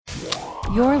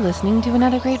You're listening to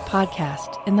another great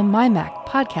podcast in the MyMac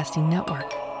Podcasting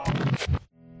Network.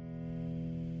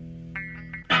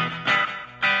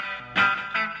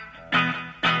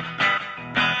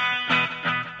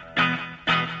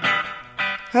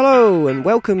 Hello and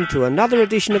welcome to another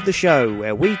edition of the show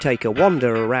where we take a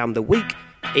wander around the week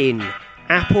in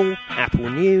Apple, Apple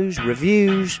News,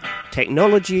 reviews,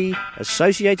 technology,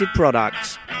 associated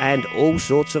products, and all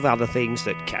sorts of other things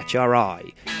that catch our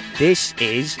eye. This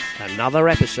is another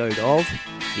episode of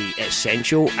the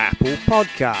Essential Apple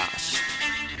Podcast.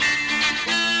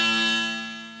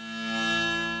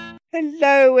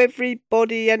 Hello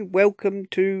everybody and welcome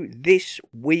to this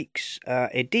week's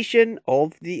edition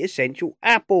of the Essential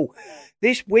Apple.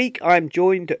 This week I'm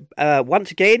joined once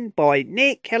again by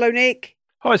Nick. Hello Nick.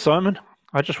 Hi Simon.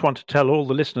 I just want to tell all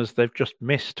the listeners they've just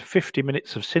missed 50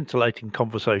 minutes of scintillating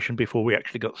conversation before we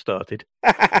actually got started,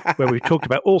 where we talked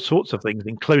about all sorts of things,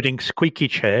 including squeaky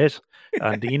chairs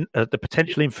and the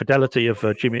potential infidelity of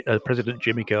President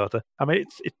Jimmy Carter. I mean,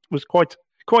 it was quite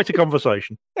a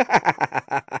conversation.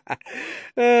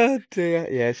 Oh dear,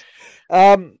 yes.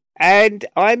 And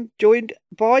I'm joined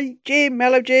by Jim.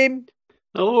 Hello, Jim.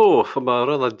 Hello, from a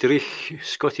rather dreich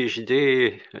Scottish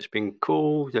day. It's been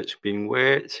cold, it's been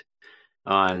wet,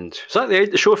 and is that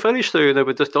the show finished now? Now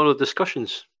with just all the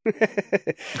discussions.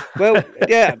 Well,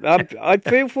 yeah, I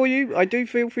feel for you. I do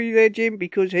feel for you there, Jim,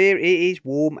 because here it is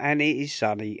warm and it is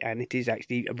sunny, and it is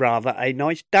actually rather a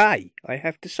nice day, I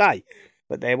have to say.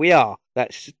 But there we are.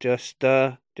 That's just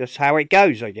how it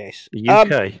goes, I guess. The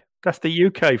UK. That's the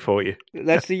UK for you.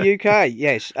 That's the UK,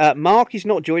 yes. Mark is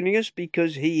not joining us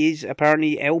because he is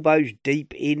apparently elbows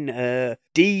deep in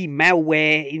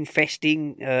de-malware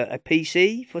infesting a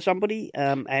PC for somebody,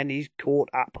 and he's caught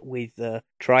up with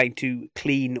trying to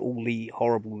clean all the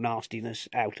horrible nastiness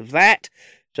out of that.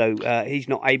 So he's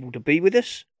not able to be with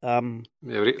us. The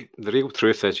real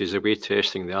truth is he's away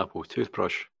testing the Apple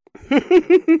toothbrush.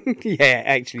 Yeah,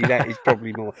 actually, that is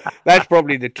probably more. That's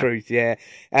probably the truth. Yeah,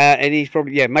 and he's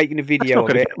probably making a video of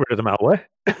it. Get rid of the malware.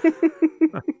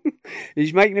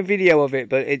 He's making a video of it,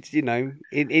 but it's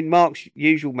in Mark's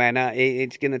usual manner,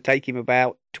 it's going to take him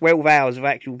about 12 hours of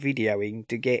actual videoing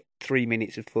to get 3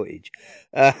 minutes of footage.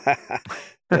 Well,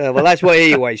 that's what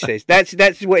he always says. That's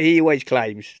what he always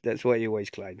claims. That's what he always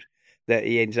claims. That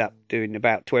he ends up doing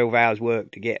about 12 hours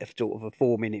work to get a sort of a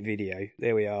 4-minute video.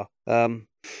 There we are.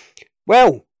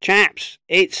 Well, chaps,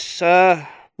 it's a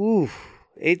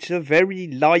very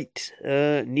light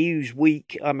news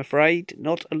week, I'm afraid.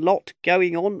 Not a lot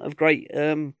going on of great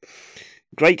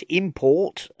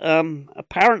import.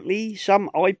 Apparently, some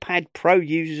iPad Pro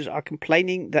users are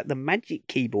complaining that the Magic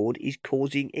Keyboard is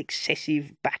causing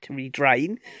excessive battery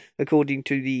drain, according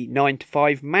to the 9 to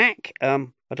 5 Mac.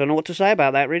 I don't know what to say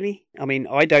about that, really. I mean,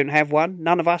 I don't have one.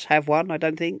 None of us have one, I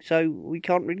don't think. So we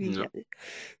can't really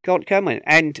can't comment.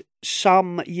 And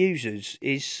some users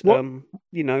is, 200,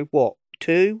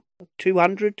 2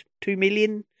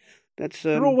 million? That's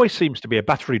There always seems to be a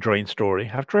battery drain story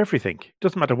after everything. It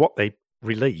doesn't matter what they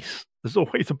release. There's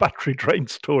always a battery drain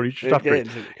story just after it.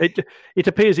 It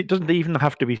appears it doesn't even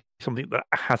have to be something that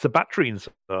has a battery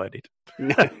inside it.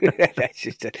 No, that's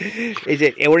just is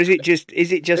it, or is it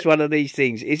just one of these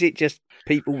things? Is it just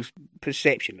people's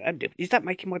perception? Is that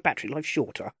making my battery life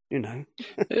shorter?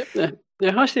 There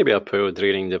has to be a power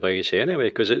draining device anyway,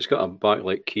 because it's got a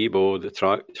backlit keyboard, the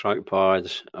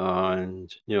trackpads,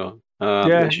 and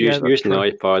it's using the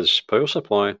iPad's power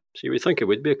supply. So you would think it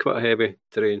would be quite a heavy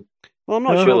drain. Well, I'm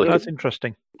not sure. That's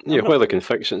interesting. Yeah, whether they can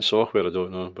fix it in software, I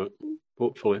don't know, but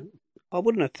hopefully. I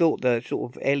wouldn't have thought the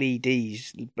sort of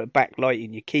LEDs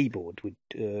backlighting your keyboard would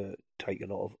take a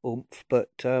lot of oomph, but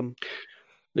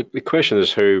the question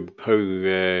is how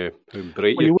bright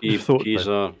your keys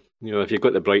are. If you've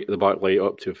got the backlight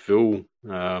up to full,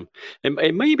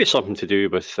 it might be something to do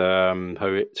with how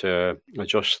it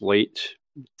adjusts light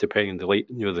depending on the light,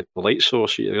 the light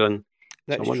source you're in.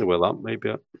 So I wonder where that might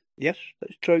be at. Yes,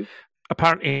 that's true.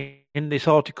 Apparently, in this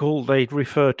article, they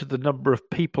refer to the number of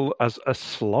people as a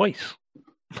slice.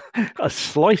 A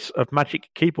slice of Magic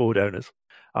Keyboard owners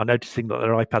are noticing that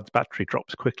their iPad's battery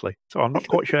drops quickly. So I'm not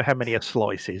quite sure how many a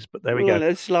slice is, but there we go.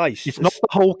 A slice. It's not the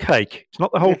whole cake. It's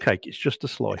not the whole cake. It's just a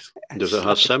slice. Does it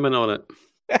have salmon on it?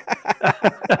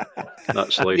 That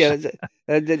slice. Yeah,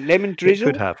 the lemon drizzle.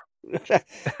 It could have.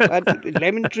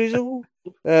 Lemon drizzle,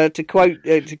 to quote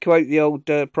the old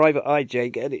Private Eye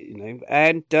Jake,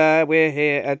 and we're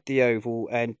here at the Oval,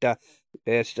 and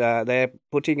they're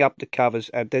putting up the covers,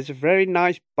 and there's a very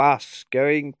nice bus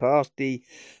going past the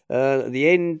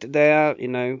end there.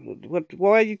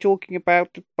 Why are you talking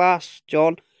about the bus,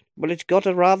 John? Well, it's got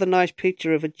a rather nice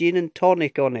picture of a gin and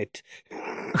tonic on it.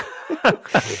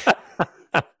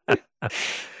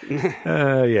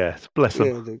 Yes, bless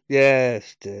them.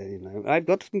 Yes, I've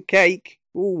got some cake.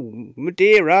 Ooh,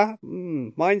 Madeira.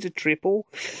 Mine's a triple.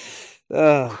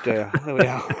 Oh dear, there we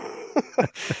are.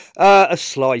 A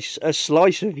slice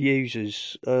of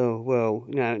users. Oh well,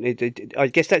 I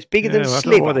guess that's bigger than a sliver.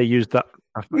 I don't know why they used that.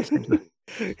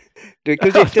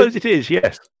 Because I suppose it is.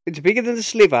 Yes, it's bigger than a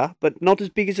sliver, but not as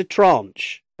big as a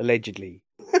tranche, allegedly.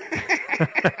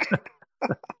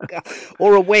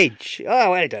 Or a wedge.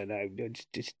 Oh, I don't know. It's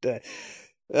just.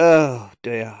 Oh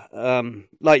dear.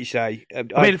 Like you say. I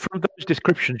mean, from those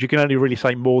descriptions, you can only really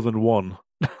say more than one.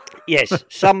 Yes,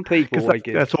 some people.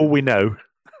 That's all we know.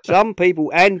 Some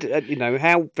people, and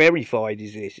how verified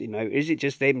is this? Is it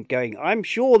just them going, I'm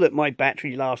sure that my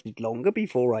battery lasted longer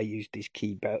before I used this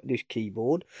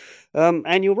keyboard?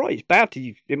 And you're right,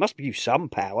 it must use some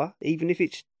power, even if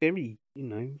it's very,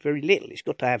 very little. It's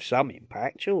got to have some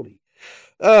impact, surely.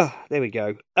 There we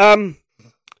go.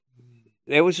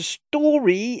 There was a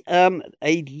story, a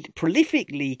prolific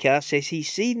leaker says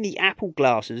he's seen the Apple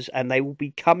glasses and they will be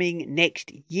coming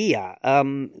next year.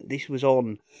 This was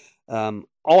on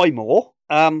iMore.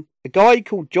 A guy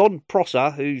called John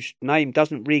Prosser, whose name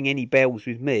doesn't ring any bells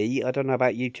with me. I don't know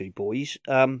about you two boys,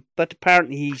 but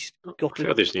apparently he's got. I've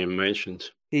heard his name mentioned.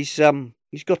 He's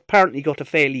apparently got a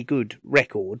fairly good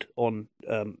record on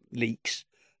leaks.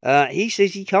 He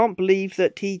says he can't believe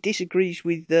that he disagrees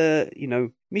with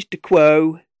Mr.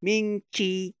 Quo, Ming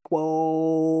Chi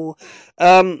Quo.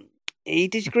 He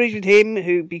disagrees with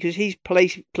him because he's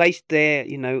placed their,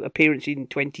 appearance in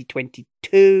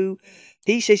 2022.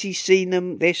 He says he's seen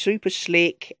them. They're super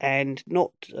slick and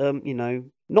not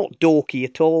dorky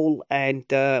at all. And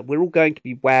we're all going to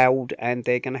be wowed, and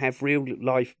they're going to have real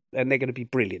life, and they're going to be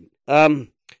brilliant.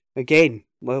 Again,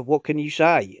 well, what can you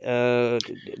say?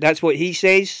 That's what he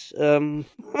says.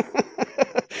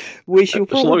 We shall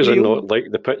as long as I not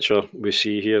like the picture we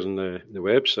see here on the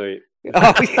website.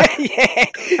 Oh yeah.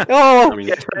 Oh, I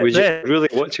mean, would you really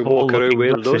want to walk around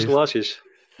wearing those glasses?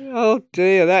 Oh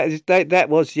dear, that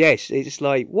was, yes. It's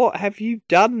like, what have you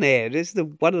done there? This is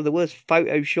one of the worst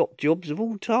Photoshop jobs of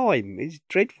all time. It's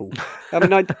dreadful. I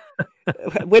mean,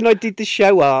 when I did the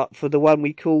show art for the one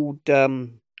we called, what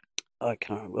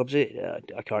was it?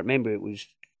 I can't remember. It was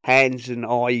hands and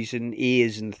eyes and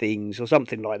ears and things, or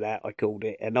something like that. I called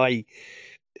it, and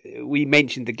we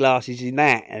mentioned the glasses in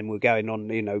that, and we're going on.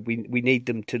 We need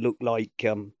them to look like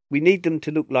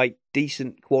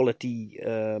decent quality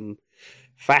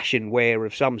fashion wear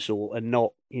of some sort, and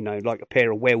not like a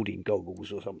pair of welding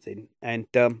goggles or something. And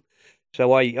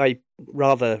so I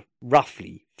rather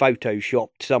roughly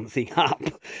photoshopped something up,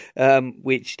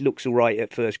 which looks all right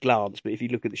at first glance, but if you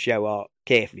look at the show art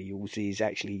carefully, you'll see it's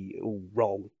actually all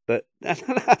wrong. But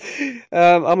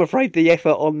I'm afraid the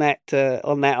effort on that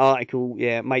article,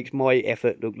 makes my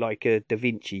effort look like a Da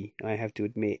Vinci. I have to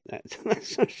admit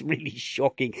that's really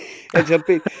shocking.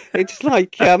 It's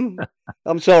like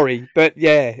I'm sorry, but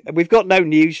yeah, we've got no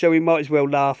news, so we might as well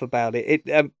laugh about it.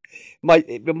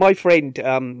 My friend,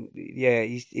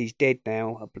 he's dead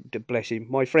now. Bless him.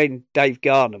 My friend Dave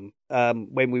Garnham,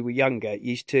 when we were younger,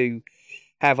 used to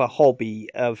have a hobby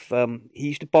of. He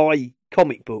used to buy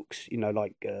comic books,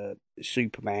 like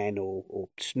Superman or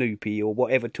Snoopy or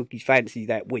whatever took his fancy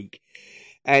that week,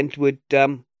 and would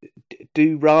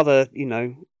do rather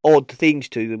odd things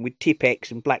to them with Tipp-Ex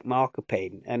and black marker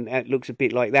pen, and it looks a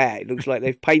bit like that. It looks like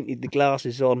they've painted the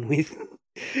glasses on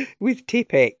with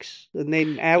Tipp-Ex and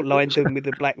then outlined them with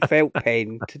a black felt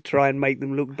pen to try and make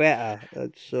them look better.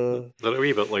 They're a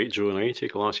wee bit like Joe 90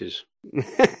 glasses.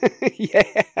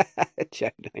 Yeah, Joe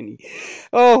 90.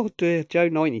 Oh dear, Joe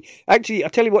 90. Actually,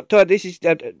 I'll tell you what, this is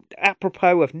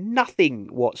apropos of nothing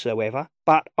whatsoever,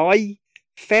 but I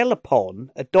fell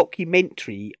upon a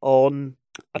documentary on,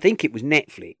 I think it was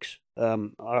Netflix.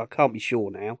 I can't be sure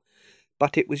now,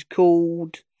 but it was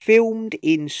called Filmed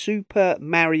in Super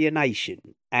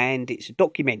Marionation, and it's a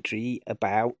documentary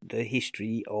about the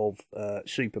history of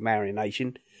Super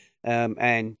Marionation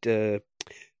and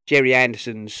Jerry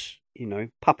Anderson's,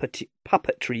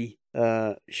 puppetry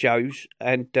shows.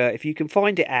 And if you can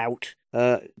find it out,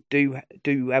 do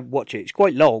watch it. It's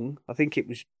quite long. I think it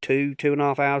was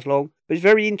 2.5 hours long, but it's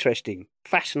very interesting,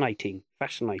 fascinating.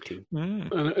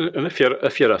 And if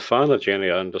you're a fan of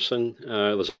Jerry Anderson,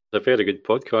 there's a very good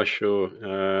podcast show,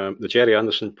 the Jerry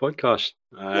Anderson podcast,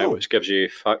 which gives you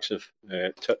facts of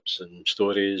tips and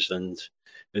stories and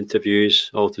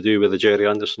interviews, all to do with the Jerry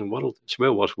Anderson world. It's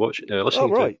well worth listening to.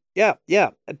 Right, yeah.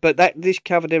 But this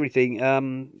covered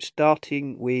everything,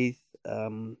 starting with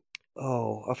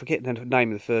I forget the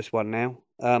name of the first one now.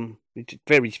 It's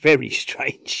very, very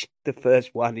strange. The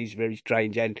first one is very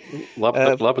strange. And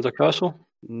Lavender Castle?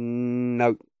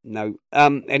 No.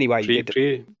 Anyway,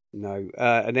 no.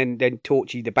 And then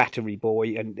Torchy the Battery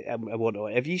Boy and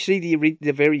whatnot. Have you seen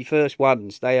the very first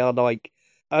ones? They are like,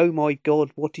 oh my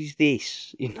God, what is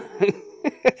this? You know,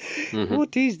 Mm-hmm.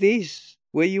 What is this?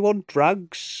 Were you on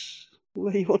drugs?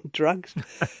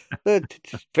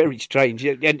 It's very strange.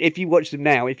 And if you watch them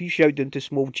now, if you showed them to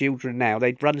small children now,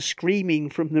 they'd run screaming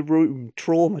from the room,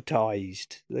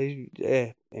 traumatized.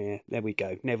 There we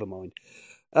go. Never mind.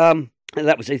 And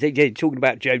that was the thing. Talking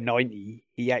about Joe 90,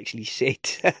 he actually said,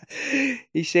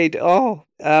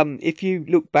 if you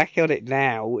look back on it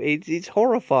now, it's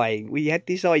horrifying. We had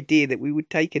this idea that we would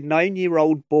take a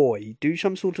 9-year-old boy, do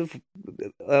some sort of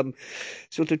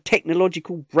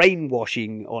technological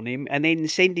brainwashing on him, and then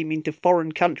send him into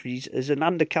foreign countries as an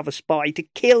undercover spy to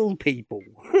kill people.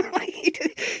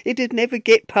 It'd never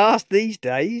get past these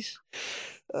days.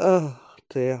 Oh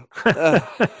dear.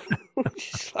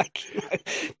 It's like,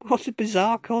 what a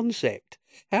bizarre concept.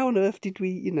 How on earth did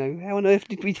we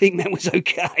think that was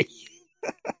okay?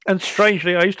 And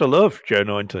strangely, I used to love Joe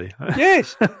 90.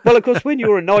 Yes. Well, of course, when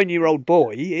you're a 9-year-old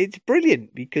boy, it's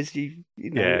brilliant because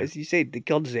as you said, the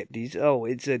concept is,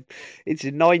 it's a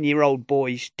 9-year-old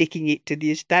boy sticking it to the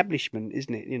establishment,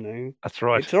 isn't it? You know. That's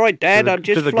right. It's all right, Dad. I'm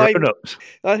just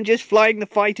flying the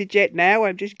fighter jet now.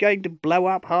 I'm just going to blow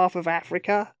up half of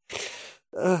Africa.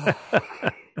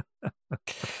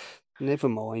 Never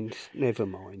mind.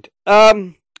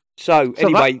 So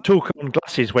anyway, that talk on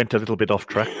glasses went a little bit off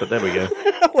track, but there we go.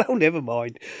 Well, never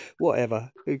mind.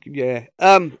 Whatever. Yeah.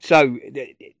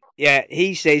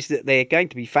 He says that they're going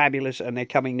to be fabulous and they're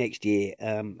coming next year.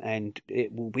 And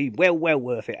it will be well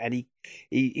worth it. And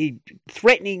he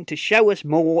threatening to show us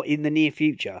more in the near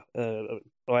future.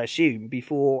 I assume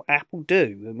before Apple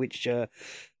do, in which I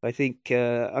think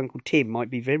Uncle Tim might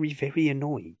be very, very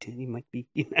annoyed. He might be,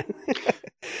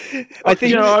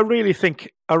 I really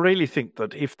think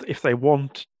that if they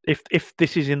want, if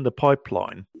this is in the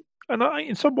pipeline, and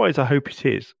in some ways I hope it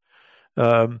is,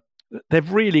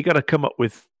 they've really got to come up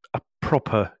with a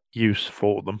proper use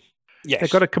for them. Yes. They've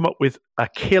got to come up with a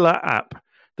killer app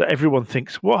that everyone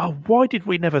thinks, wow, why did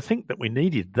we never think that we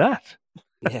needed that?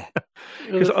 Yeah.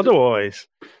 Because otherwise,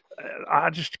 I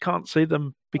just can't see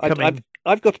them becoming.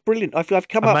 I've got brilliant. I've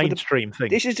come up mainstream with thing.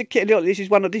 This is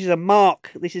a Mark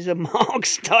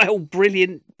style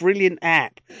brilliant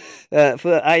app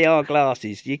for AR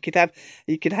glasses. You could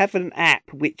have an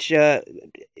app which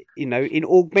in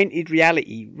augmented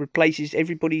reality replaces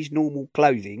everybody's normal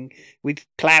clothing with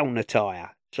clown attire.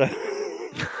 So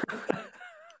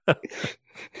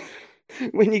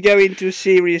when you go into a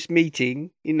serious meeting,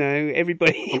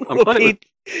 everybody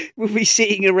will be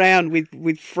sitting around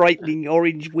with frightening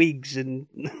orange wigs and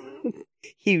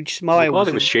huge smiles. I'm glad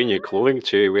it was changing your clothing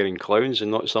to wearing clowns and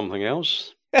not something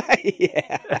else.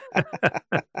 Yeah.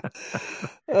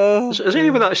 Has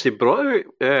anyone actually brought out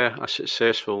a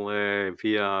successful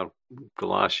VR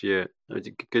glass yet?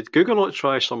 Did Google not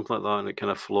try something like that and it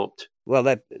kind of flopped? Well,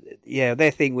 their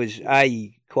thing was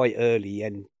quite early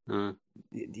and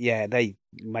they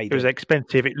made it was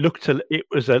expensive. It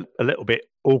was a little bit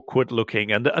awkward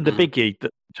looking, and the biggie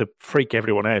to freak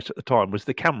everyone out at the time was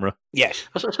the camera. Yes,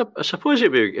 I suppose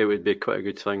it would be quite a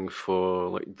good thing for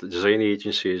like the design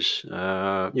agencies.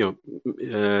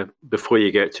 Before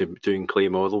you get to doing clay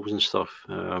models and stuff,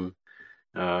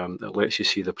 it lets you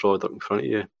see the product in front of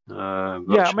you. I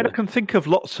can think of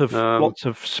lots of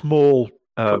small.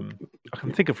 I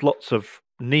can think of lots of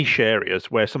niche areas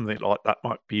where something like that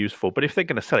might be useful. But if they're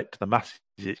going to sell it to the masses,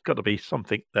 it's got to be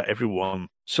something that everyone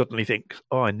suddenly thinks,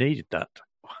 "Oh, I needed that.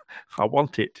 I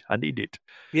want it. I need it."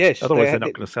 Yes. Otherwise, they're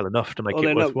not going to sell enough to make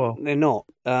it worthwhile. They're not.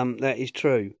 That is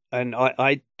true. And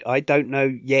I don't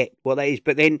know yet what that is.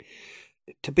 But then,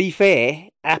 to be fair,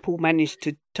 Apple managed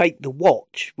to take the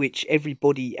watch, which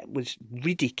everybody was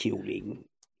ridiculing,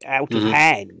 out of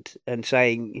hand and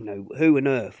saying, who on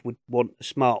earth would want a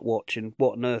smartwatch and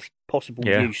what on earth possible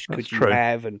use could you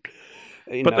have? And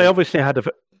but they obviously had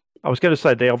I was going to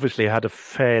say they obviously had a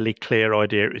fairly clear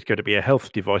idea it was going to be a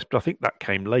health device, but I think that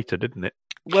came later, didn't it?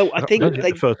 Well, I think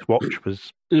the first watch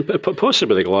was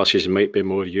possibly the glasses might be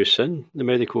more use in the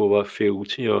medical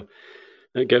field.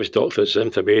 It gives doctors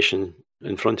information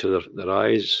in front of their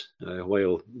eyes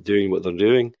while doing what they're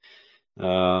doing.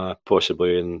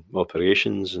 Possibly in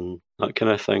operations and that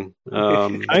kind of thing.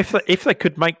 If they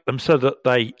could make them so that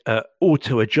they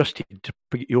auto-adjusted to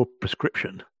your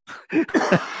prescription,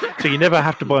 so you never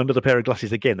have to buy another pair of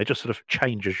glasses again. They just sort of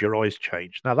change as your eyes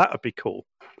change. Now that would be cool.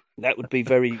 That would be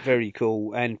very, very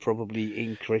cool and probably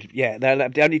incredible. Yeah,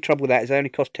 the only trouble with that is they only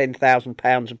cost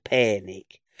 £10,000 a pair,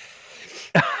 Nick.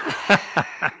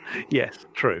 Yes,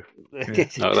 true. Yeah.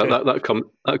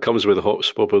 That comes with hot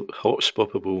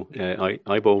swappable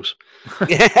eyeballs.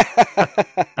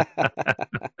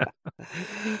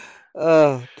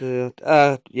 Oh dear.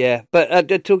 Yeah, but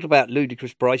talking about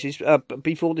ludicrous prices.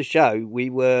 Before the show, we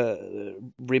were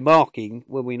remarking,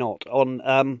 were we not,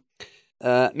 on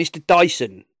Mr.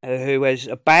 Dyson, who has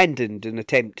abandoned an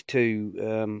attempt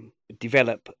to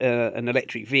develop an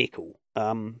electric vehicle,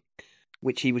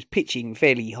 which he was pitching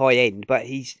fairly high end, but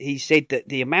he said that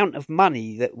the amount of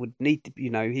money that would need to,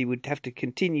 he would have to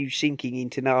continue sinking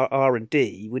into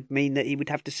R&D would mean that he would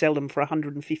have to sell them for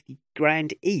 150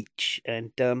 grand each,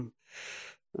 and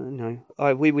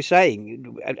we were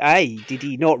saying, A, did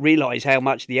he not realise how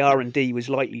much the R&D was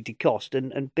likely to cost,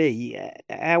 and B,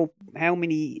 how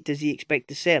many does he expect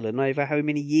to sell, and over how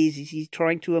many years is he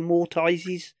trying to amortise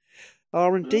his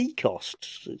R&D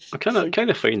costs? I kind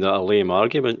of find that a lame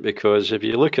argument, because if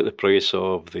you look at the price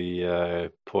of the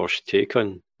Porsche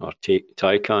Taycan, or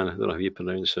Taycan, I don't know how you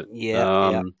pronounce it.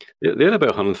 They're about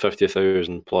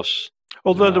 150,000 plus.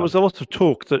 Although there was a lot of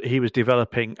talk that he was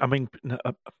developing. I mean,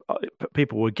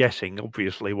 people were guessing,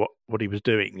 obviously, what he was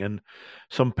doing, and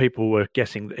some people were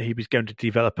guessing that he was going to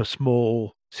develop a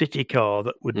small city car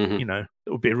that would, that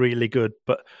would be really good.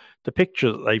 But the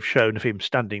picture that they've shown of him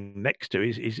standing next to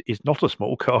is not a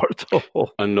small car at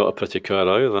all, and not a pretty car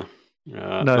either.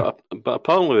 No, but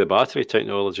apparently the battery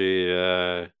technology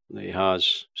that he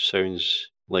has sounds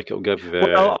like it'll give.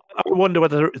 Well, I wonder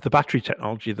whether it's the battery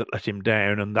technology that let him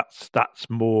down, and that's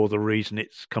more the reason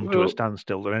it's come to a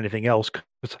standstill than anything else.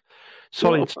 Because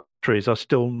solid batteries are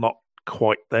still not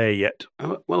quite there yet.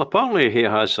 Well, apparently he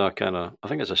has a kind of, I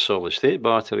think it's a solid state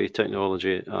battery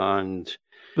technology, and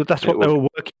but that's what they were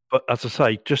working. But as I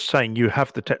say, just saying you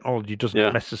have the technology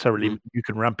doesn't necessarily mean you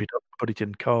can ramp it up and put it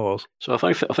in cars. So I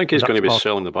think he's going to be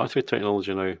selling the battery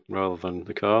technology now rather than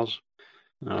the cars.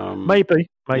 Maybe.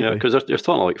 Yeah, because they're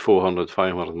talking like 400,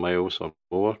 500 miles or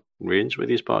more range with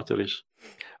these batteries.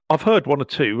 I've heard one or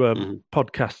two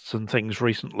podcasts and things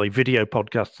recently, video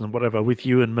podcasts and whatever, with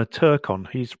Ewan Maturk on.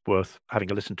 He's worth having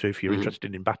a listen to if you're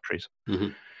interested in batteries.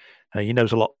 He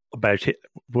knows a lot about it,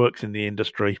 works in the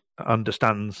industry,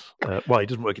 understands, well, he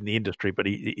doesn't work in the industry, but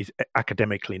he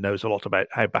academically knows a lot about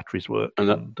how batteries work.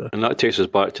 And that takes us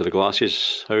back to the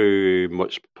glasses. How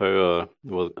much power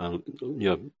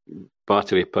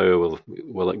battery power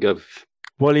will it give?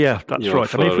 Well, yeah, that's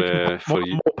right. I mean, if we can put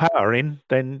more power in,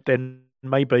 then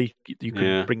maybe you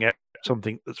can bring out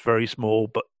something that's very small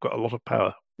but got a lot of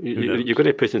power. You're going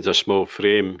to put into a small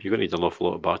frame. You're going to need an awful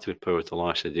lot of battery power to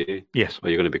last a day. Yes. Or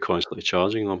you're going to be constantly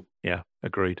charging them. Yeah,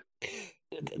 agreed.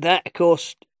 That, of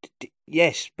course,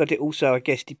 yes, but it also, I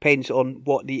guess, depends on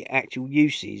what the actual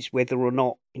use is, whether or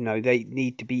not, they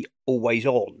need to be always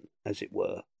on, as it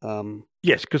were.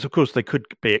 Yes, because, of course, they could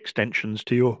be extensions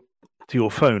to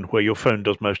your phone, where your phone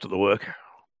does most of the work.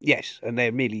 Yes, and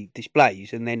they're merely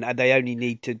displays, and then they only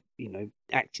need to,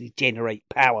 actually generate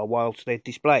power whilst they're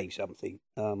displaying something.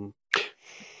 And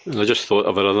I just thought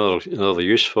of another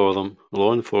use for them: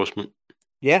 law enforcement.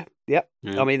 Yeah.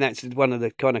 I mean, that's one of the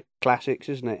kind of classics,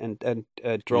 isn't it? And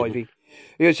driving.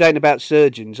 You were saying about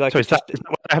surgeons. So is that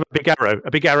what they have a big arrow?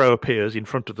 A big arrow appears in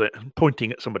front of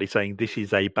pointing at somebody, saying, "This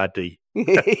is a baddie."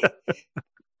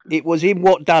 It was him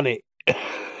what done it.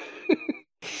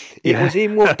 It was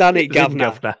him what done it,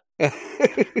 Governor.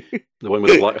 The one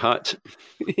with the black hat.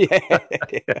 Yeah.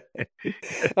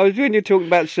 I was when you're talking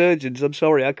about surgeons. I'm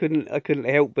sorry, I couldn't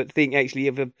help but think actually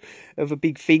of a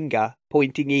big finger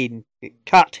pointing in.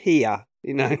 Cut here,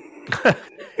 and a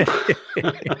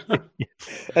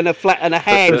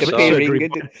hand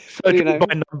appearing. Surgery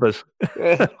by numbers.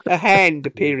 A hand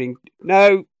appearing.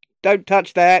 No, don't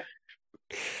touch that.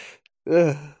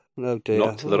 Oh dear.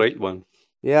 Not to the right one.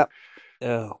 Yeah.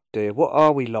 Oh dear, what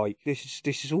are we like? This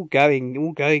is all going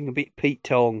a bit Pete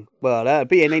Tong. Well, that'll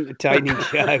be an entertaining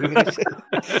show.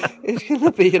 It's going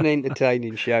to be an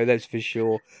entertaining show, that's for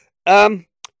sure.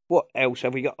 What else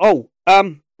have we got?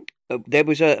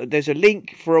 There's a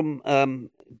link from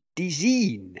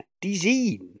Dzine.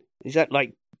 Is that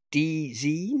like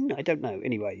Dzine? I don't know.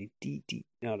 Anyway, I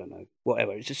don't know.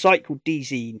 Whatever. It's a site called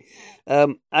Dzine.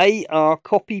 AR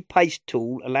copy paste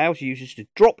tool allows users to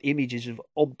drop images of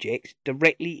objects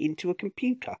directly into a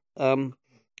computer.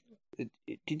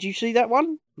 Did you see that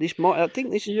one? There's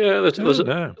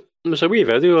a wee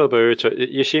video about it.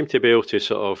 You seem to be able to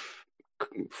sort of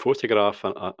photograph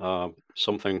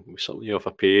something off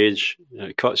a page.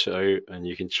 It cuts it out, and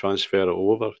you can transfer it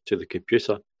over to the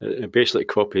computer. It basically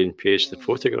copy and paste the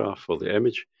photograph or the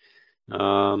image. It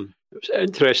was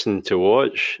interesting to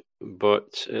watch,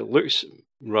 but it looks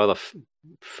rather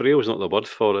frail's not the word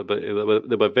for it, but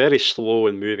they were very slow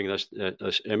in moving this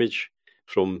image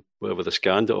from wherever they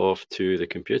scanned it off to the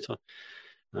computer.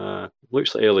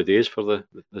 Looks like early days for the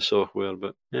software,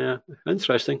 but yeah,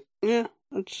 interesting. Yeah,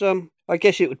 it's I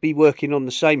guess it would be working on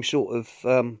the same sort of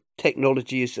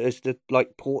technology as the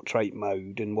like portrait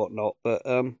mode and whatnot, but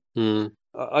I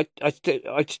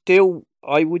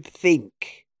would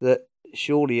think that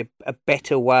surely a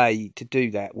better way to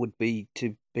do that would be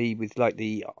to be with like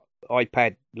the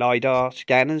iPad LiDAR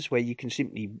scanners, where you can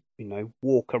simply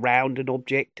walk around an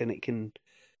object and it can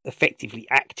effectively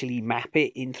actually map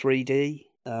it in 3D.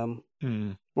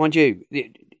 Mind you,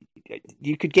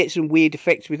 you could get some weird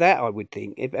effects with that, I would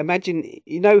think. Imagine,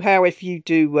 how if you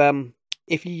do,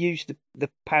 if you use the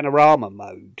panorama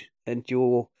mode and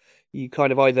you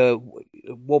kind of either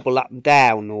wobble up and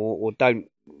down or don't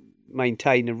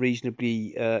maintain a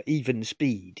reasonably even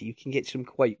speed, you can get some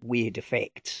quite weird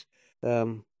effects.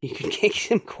 You can get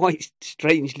some quite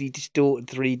strangely distorted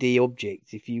 3D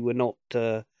objects if you were not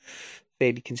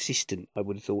fairly consistent, I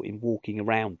would have thought, in walking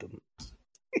around them.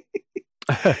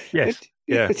 Yes,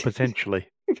 yeah, potentially.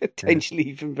 Potentially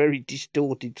even very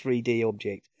distorted 3D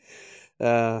objects.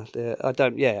 I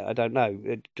don't know.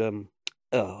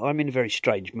 I'm in a very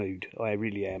strange mood. I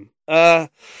really am. Oh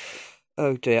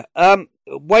dear.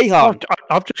 Wayhard.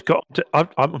 I've just got.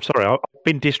 I'm sorry. I've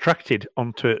been distracted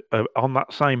onto on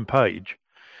that same page.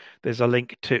 There's a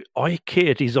link to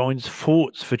IKEA designs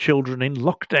forts for children in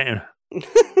lockdown.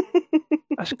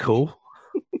 That's cool.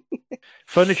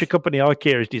 Furniture company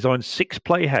IKEA has designed 6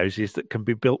 playhouses that can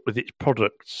be built with its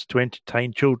products to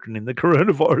entertain children in the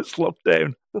coronavirus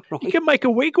lockdown. Right. You can make a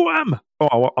wigwam.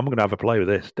 Oh, I'm going to have a play with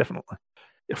this, definitely.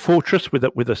 A fortress with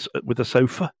a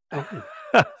sofa. Oh.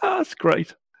 That's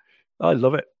great. I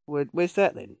love it. Where's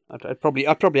that then? I probably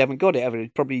haven't got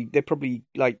it. They're probably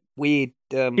like weird.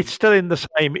 It's still in the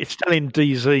same. It's still in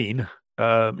DZine.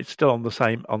 It's still on the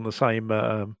same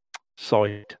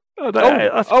site. Right.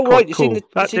 It's cool. It's in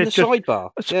the sidebar.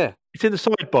 Yeah, it's in the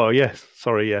sidebar. Yes,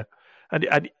 sorry. Yeah,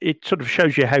 and it sort of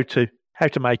shows you how to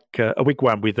make a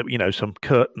wigwam with some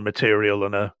curtain material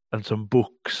and some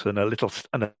books and a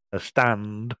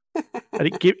stand, and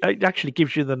it actually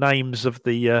gives you the names of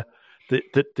the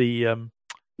IKEA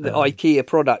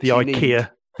products, the IKEA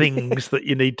things that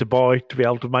you need to buy to be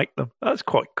able to make them. That's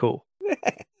quite cool.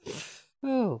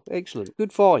 Oh, excellent!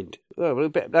 Good find.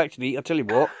 Well, actually, I'll tell you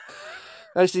what.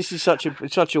 As this is such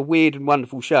a weird and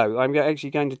wonderful show, I'm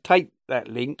actually going to take that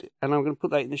link and I'm going to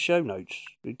put that in the show notes,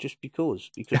 just because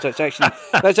that's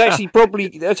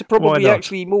probably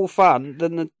actually more fun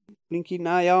than the linking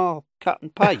AR cut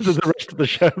and paste. The rest of the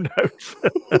show notes.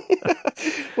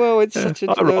 Well, it's such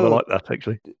a. I rather like that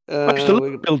actually. I used to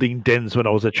love building dens when I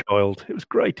was a child. It was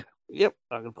great. Yep,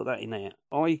 I'm going to put that in there.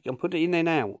 I'm putting it in there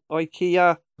now.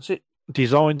 IKEA. What's it?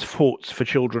 Designs forts for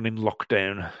children in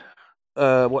lockdown.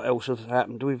 What else has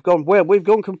happened? We've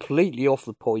gone completely off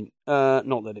the point.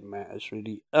 Not that it matters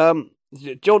really.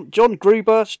 John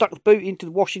Gruber stuck the boot into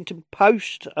the Washington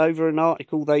Post over an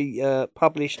article they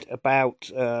published about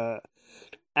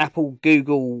Apple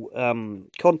Google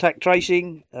contact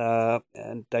tracing,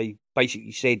 and they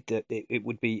basically said that it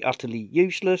would be utterly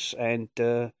useless, and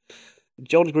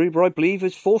John Gruber, I believe,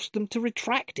 has forced them to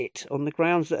retract it on the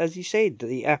grounds that, as he said,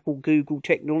 the Apple Google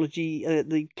technology,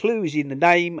 the clue is in the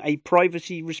name, a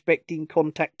privacy-respecting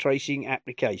contact tracing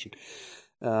application.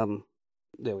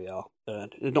 There we are.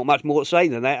 There's not much more to say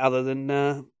than that, other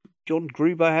than John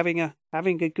Gruber having a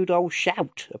good old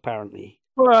shout, apparently.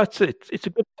 Well, it's a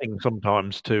good thing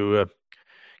sometimes to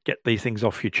get these things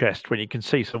off your chest when you can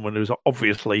see someone who's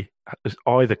obviously has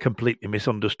either completely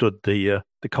misunderstood the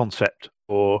concept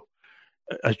or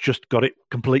has just got it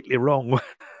completely wrong.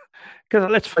 Because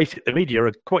let's face it, the media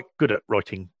are quite good at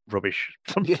writing rubbish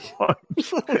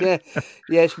sometimes. Yeah,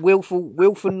 yes,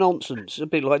 willful nonsense. A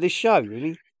bit like this show,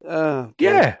 really.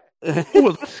 Yeah.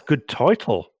 Well, that's a good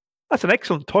title. That's an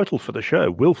excellent title for the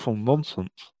show, Wilful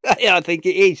Nonsense. Yeah, I think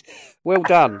it is. Well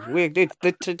done.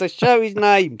 The show is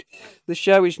named. The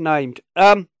show is named.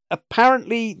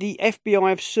 Apparently, the FBI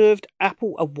have served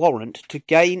Apple a warrant to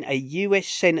gain a US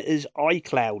senator's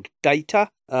iCloud data,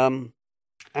 and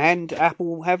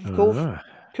Apple have, of course,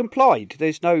 complied.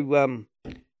 There's no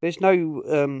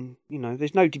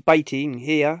debating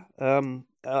here.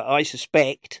 I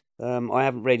suspect. I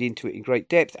haven't read into it in great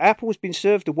depth. Apple has been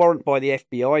served a warrant by the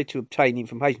FBI to obtain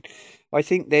information. I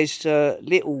think there's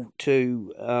little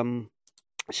to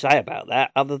say about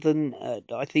that, other than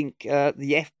I think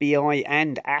the FBI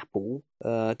and Apple,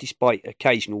 despite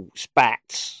occasional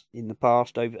spats in the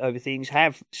past over things,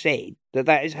 have said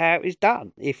that is how it is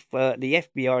done. If the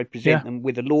FBI present them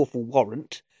with a lawful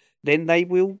warrant, then they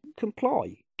will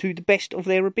comply to the best of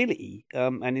their ability.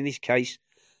 And in this case,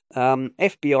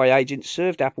 FBI agents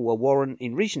served Apple a warrant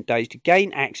in recent days to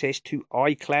gain access to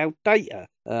iCloud data.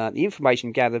 The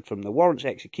information gathered from the warrant's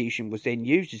execution was then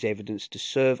used as evidence to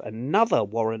serve another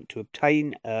warrant to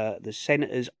obtain the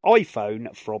senator's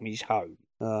iPhone from his home.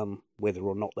 Whether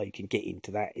or not they can get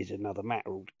into that is another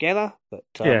matter altogether. But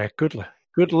yeah, good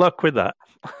luck with that.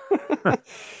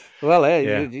 Well,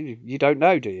 you don't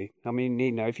know, do you? I mean,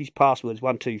 if his password's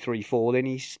 1234, then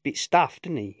he's a bit stuffed,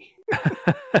 isn't he?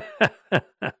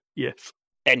 Yes.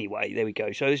 Anyway, there we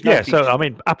go. So there's no. So I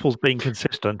mean, Apple's being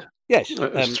consistent. Yes.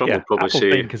 Trump will probably Apple's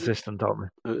say, being consistent, aren't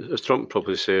they? As Trump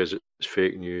probably says, it's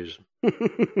fake news.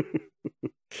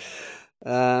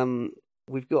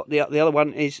 We've got the other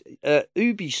one is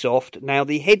Ubisoft. Now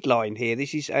the headline here.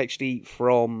 This is actually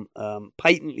from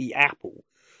Patently Apple.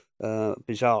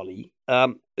 Bizarrely,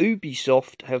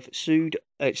 Ubisoft have sued.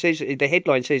 It says the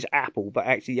headline says Apple, but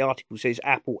actually the article says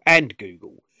Apple and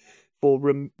Google for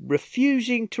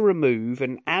refusing to remove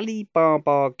an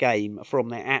Alibaba game from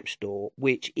their App Store,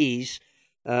 which is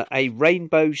a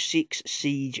Rainbow Six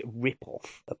Siege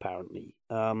ripoff, apparently.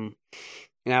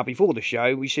 Now, before the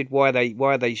show, we said why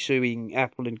are they suing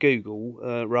Apple and Google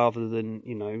rather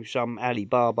than some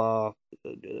Alibaba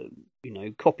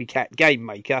copycat game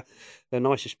maker, and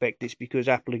I suspect it's because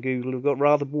Apple and Google have got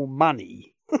rather more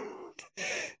money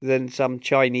than some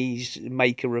Chinese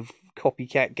maker of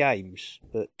copycat games.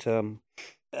 But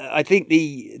I think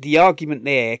the argument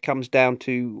there comes down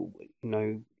to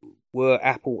were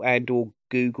Apple and or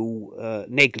Google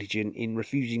negligent in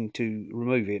refusing to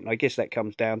remove it, and I guess that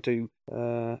comes down to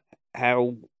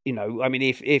how I mean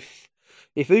if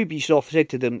Ubisoft said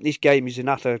to them, this game is an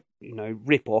utter,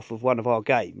 rip-off of one of our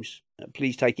games,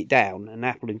 please take it down, and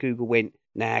Apple and Google went,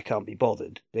 nah, can't be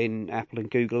bothered, then Apple and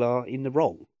Google are in the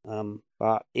wrong.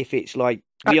 But if it's like...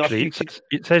 Actually,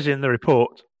 it says in the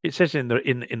report, it says in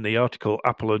the article,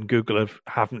 Apple and Google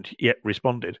haven't yet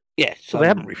responded. Yes. So they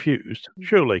haven't refused,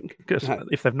 surely, because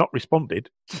if they've not responded...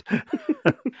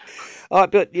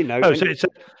 but,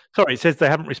 it says they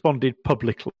haven't responded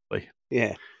publicly.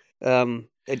 Yeah. The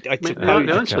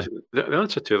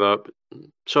answer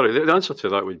to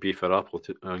that would be for Apple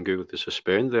and Google to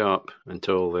suspend the app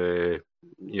until the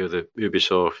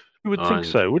Ubisoft. You would think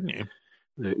so, wouldn't you?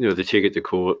 They take it to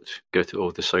court, get it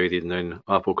all decided, and then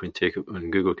Apple can take it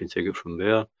and Google can take it from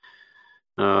there.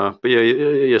 But yeah,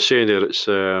 you're saying that it's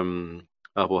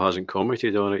Apple hasn't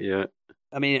commented on it yet.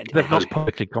 I mean, they've not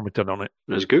publicly commented on it.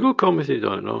 Has Google commented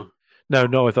on it? No. No,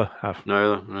 neither have.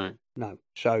 Neither, right? No.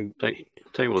 So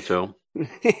time will tell.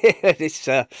 It's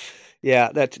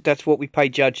that's what we pay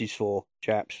judges for,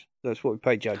 chaps. That's what we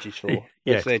pay judges for.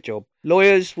 That's their job.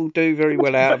 Lawyers will do very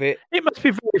well out of it. It must be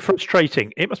very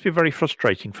frustrating. It must be very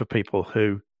frustrating for people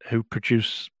who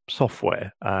produce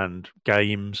software and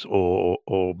games or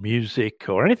music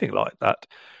or anything like that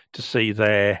to see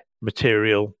their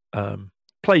material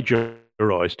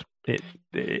plagiarized.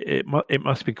 It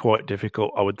must be quite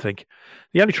difficult, I would think.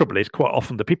 The only trouble is, quite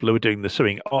often the people who are doing the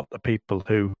suing aren't the people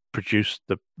who produce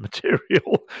the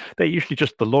material. They're usually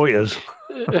just the lawyers.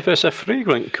 If it's a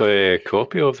fragrant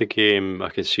copy of the game, I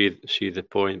can see the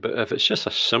point. But if it's just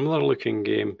a similar looking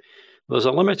game, there's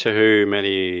a limit to how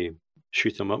many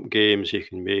shoot 'em up games you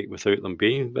can make without them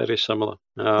being very similar.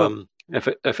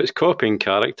 If it's copying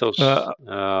characters,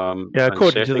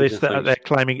 according to this, they're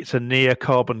claiming it's a near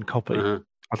carbon copy.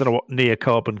 I don't know what near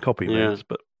carbon copy means,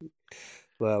 but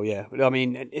well, yeah. I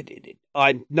mean,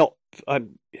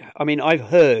 I've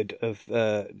heard of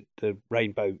the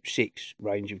Rainbow Six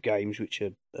range of games, which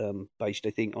are based,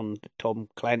 I think, on the Tom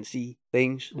Clancy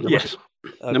things. Yes,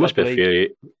 there must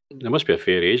be a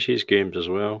fair age these games as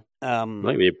well. I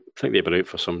think they've been out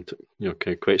for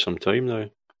quite some time now.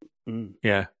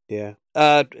 Yeah.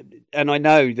 And I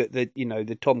know that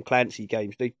the Tom Clancy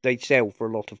games they sell for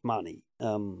a lot of money.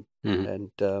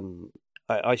 And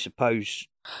I suppose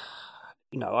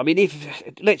I mean, if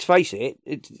let's face it,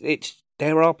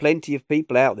 there are plenty of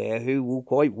people out there who will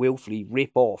quite willfully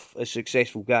rip off a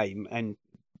successful game and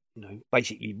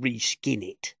basically reskin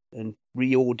it and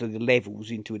reorder the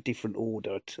levels into a different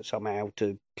order somehow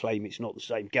to claim it's not the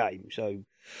same game. So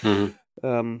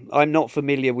I'm not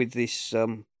familiar with this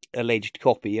alleged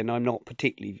copy, and I'm not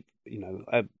particularly,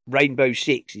 Rainbow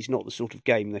Six is not the sort of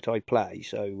game that I play,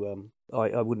 so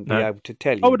I wouldn't be able to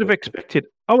tell you. I would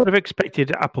have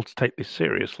expected Apple to take this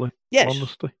seriously. Yes,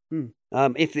 honestly.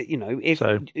 If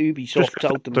Ubisoft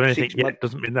told them 6 months,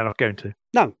 doesn't mean they're not going to.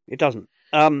 No, it doesn't.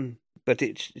 But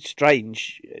it's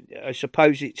strange. I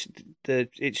suppose it's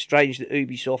strange that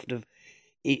Ubisoft have,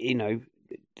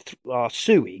 are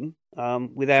suing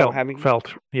without having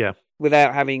felt. Yeah.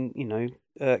 without having,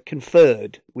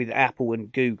 conferred with Apple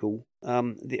and Google.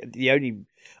 The only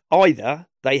either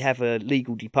they have a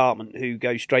legal department who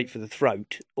go straight for the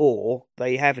throat, or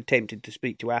they have attempted to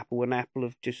speak to Apple, and Apple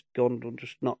have just gone,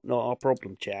 just not our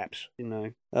problem, chaps.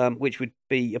 Which would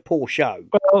be a poor show.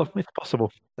 Well, it's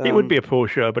possible. It would be a poor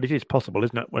show, but it is possible,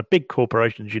 isn't it? With big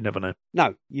corporations, you never know.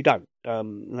 No, you don't.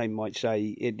 They might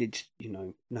say it's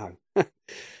no.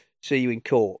 See you in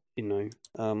court.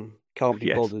 Can't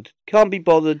be bothered. Can't be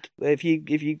bothered. If you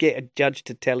get a judge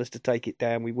to tell us to take it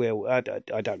down, we will. I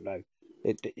don't know.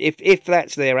 If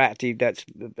that's their attitude, that's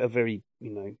a very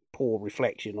poor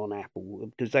reflection on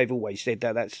Apple, because they've always said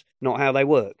that that's not how they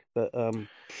work. But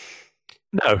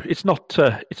no, it's not.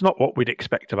 It's not what we'd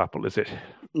expect of Apple, is it?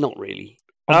 Not really.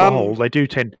 On the whole, they do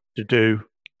tend to do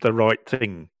the right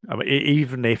thing. I mean,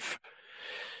 even if.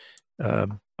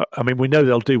 We know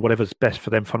they'll do whatever's best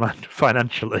for them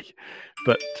financially,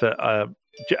 but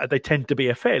they tend to be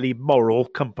a fairly moral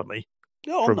company.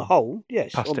 On the whole,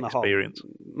 yes. Past experience.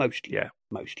 Whole, mostly. Yeah.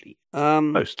 Mostly.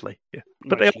 Mostly, yeah.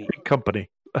 But they're a big company.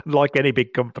 Like any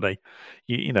big company,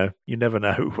 you never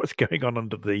know what's going on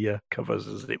under the covers,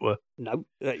 as it were. No,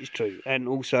 that is true. And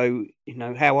also,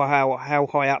 how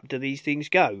high up do these things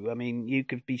go? I mean, you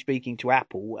could be speaking to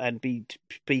Apple and be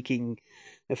speaking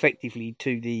effectively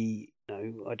to the,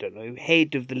 I don't know,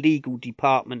 head of the legal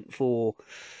department for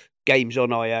games on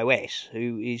iOS,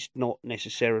 who is not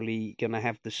necessarily going to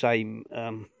have the same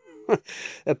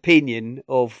opinion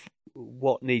of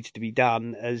what needs to be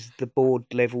done as the board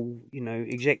level,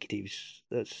 executives.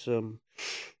 That's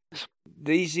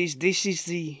this is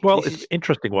the it's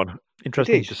interesting one.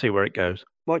 Interesting to see where it goes.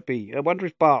 Might be. I wonder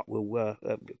if Bart will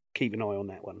keep an eye on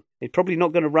that one. It's probably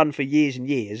not going to run for years and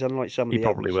years, unlike some of the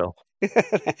others. He probably will.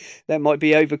 That might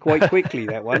be over quite quickly.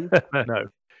 That one. No.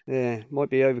 Yeah,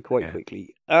 might be over quite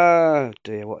quickly. Oh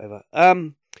dear, whatever.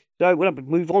 So we'll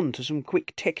move on to some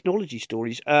quick technology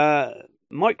stories.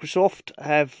 Microsoft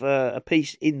have a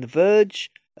piece in The Verge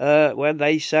where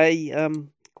they say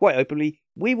quite openly,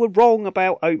 we were wrong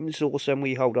about open source and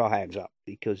we hold our hands up,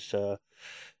 because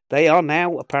they are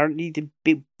now apparently the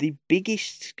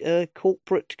biggest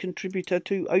corporate contributor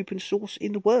to open source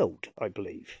in the world, I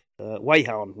believe.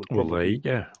 Wayhan would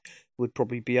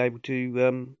probably be able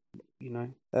to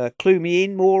clue me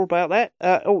in more about that.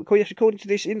 According to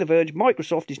this in The Verge,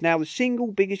 Microsoft is now the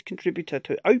single biggest contributor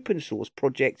to open source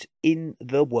projects in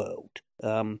the world,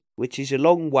 which is a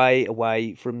long way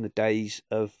away from the days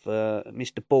of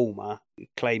Mr. Ballmer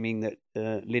claiming that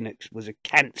Linux was a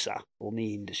cancer on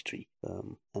the industry,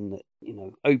 and that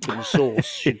open source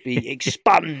should be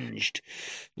expunged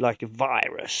like a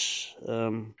virus.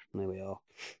 There we are.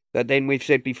 But then we've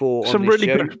said before some on this really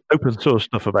show, good open source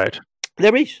stuff about.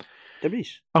 There is.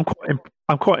 I'm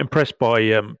quite impressed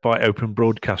by Open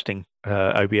Broadcasting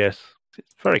OBS.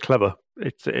 It's very clever.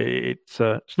 It's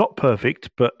not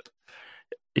perfect, but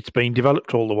it's been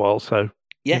developed all the while. So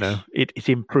it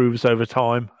improves over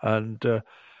time, and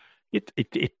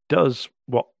it does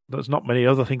what there's not many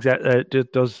other things out there.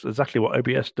 It does exactly what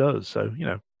OBS does. So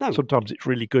sometimes it's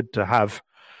really good to have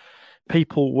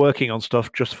people working on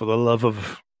stuff just for the love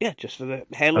of just for the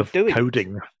hell of doing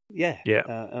coding.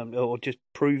 Or just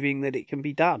proving that it can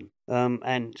be done.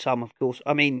 And some, of course,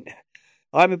 I mean,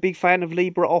 I'm a big fan of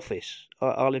LibreOffice.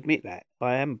 I'll admit that.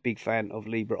 I am a big fan of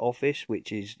LibreOffice,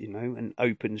 which is, an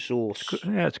open source.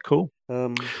 Yeah, it's cool.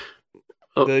 Version.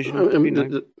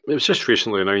 It was just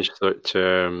recently announced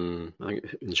that I think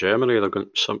in Germany they're going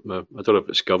some. I don't know if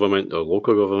it's government or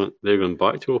local government. They're going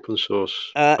back to open source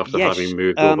after having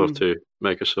moved over to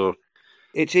Microsoft.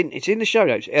 It's in the show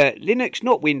notes. Linux,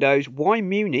 not Windows. Why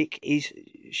Munich is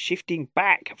shifting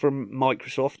back from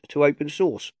Microsoft to open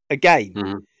source again,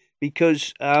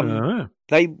 because they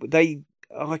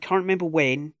I can't remember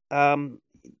when,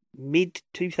 mid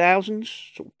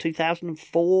 2000s,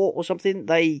 2004 or something.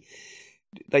 They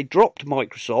dropped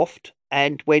Microsoft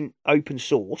and went open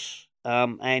source,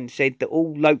 and said that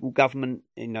all local government,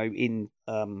 in I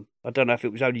don't know if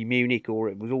it was only Munich or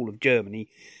it was all of Germany.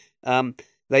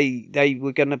 They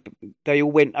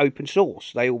all went open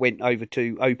source. They all went over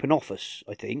to OpenOffice,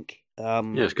 I think.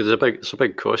 Yes, because it's a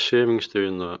big cost savings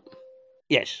doing that.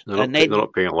 Yes, they're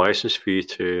not paying a license fee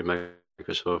to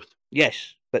Microsoft.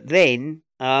 Yes, but then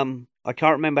I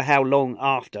can't remember how long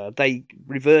after they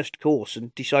reversed course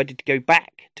and decided to go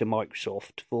back to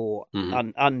Microsoft for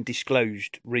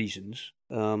undisclosed reasons.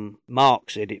 Mark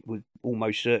said it was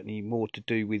almost certainly more to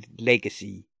do with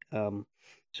legacy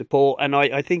support, and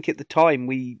I think at the time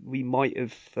we might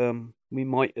have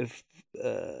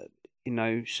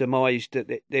surmised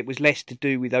that it was less to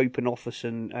do with open office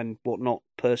and whatnot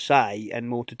per se, and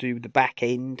more to do with the back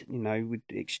end, with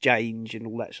Exchange and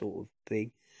all that sort of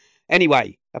thing.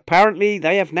 Anyway, apparently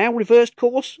they have now reversed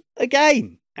course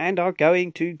again and are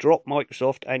going to drop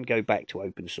Microsoft and go back to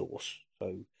open source.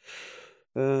 So,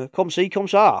 comme ci, comme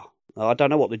ça. I don't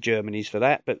know what the German is for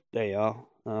that, but there you are.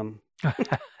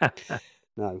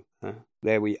 No,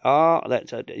 there we are.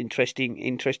 That's an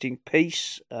interesting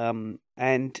piece.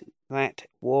 And that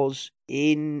was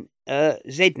in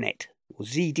ZNet or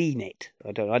ZDNet.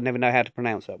 I never know how to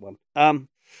pronounce that one.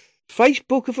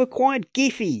 Facebook have acquired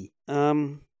Giphy.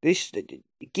 This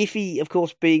Giphy, of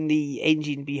course, being the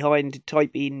engine behind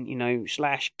type in,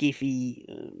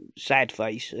 /Giphy sad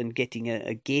face and getting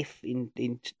a GIF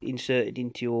inserted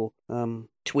into your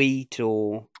tweet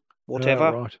or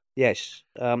whatever. Right. Yes.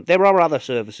 There are other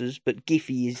services, but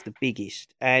Giphy is the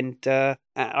biggest. And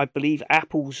I believe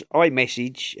Apple's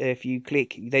iMessage, if you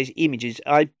click, there's images.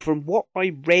 From what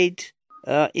I read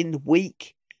in the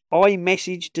week,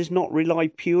 iMessage does not rely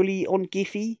purely on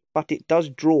Giphy, but it does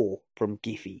draw from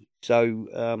Giphy.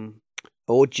 So,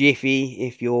 or Jiffy,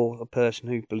 if you're a person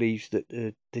who believes that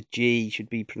the G should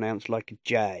be pronounced like a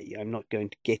J. I'm not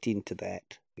going to get into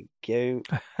that. Thank you.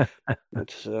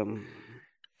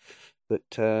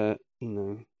 But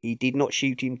he did not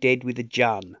shoot him dead with a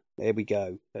gun. There we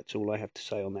go. That's all I have to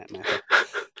say on that matter.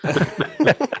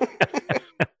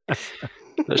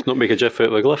 Let's not make a GIF out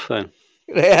of a glyph then.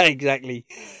 Yeah, exactly.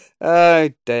 Oh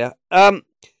dear.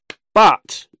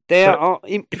 But there are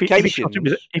implications.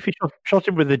 If he shot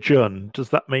him with a gun, does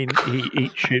that mean he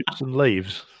eats, shoots, and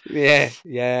leaves? Yeah.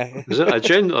 Is it a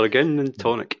gin or a gin and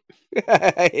tonic?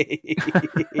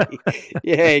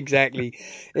 Yeah, exactly.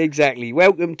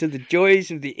 Welcome to the joys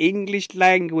of the English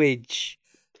language.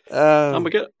 I'm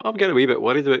getting a wee bit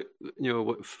worried about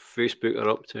what Facebook are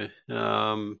up to,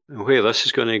 and where this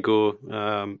is going to go.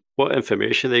 What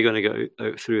information are they going to get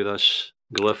out through this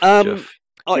glyph? GIF?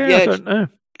 I don't know.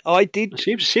 I did.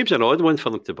 It seems an odd one for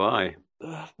them to buy.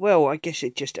 Well, I guess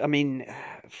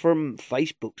from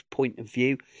Facebook's point of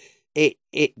view, it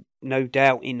no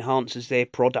doubt enhances their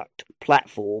product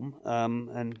platform,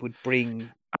 and would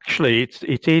bring. Actually, it's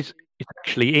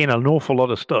actually in an awful lot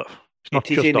of stuff. It's not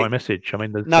just iMessage.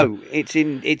 It's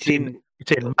in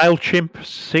MailChimp,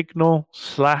 Signal,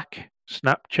 Slack,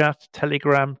 Snapchat,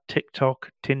 Telegram,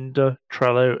 TikTok, Tinder,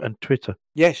 Trello, and Twitter.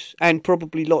 Yes, and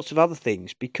probably lots of other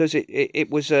things, because it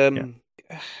was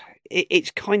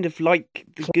it's kind of like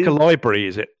a library,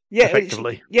 is it? Yeah,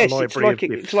 effectively.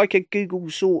 It's like a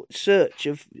Google sort search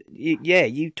of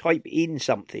you type in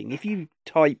something. If you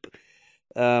type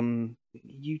like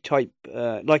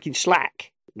in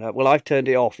Slack. Well, I've turned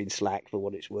it off in Slack for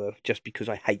what it's worth, just because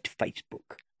I hate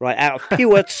Facebook, right? Out of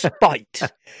pure spite,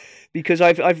 because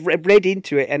I've read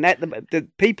into it, and the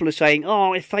people are saying,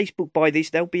 oh, if Facebook buy this,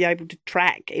 they'll be able to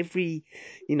track every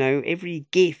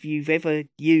GIF you've ever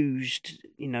used,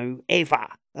 ever.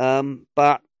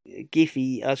 But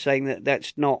Giphy are saying that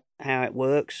that's not how it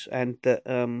works, and that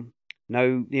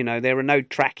there are no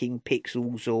tracking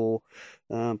pixels or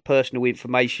personal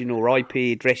information or IP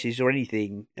addresses or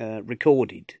anything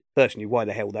recorded. Personally, why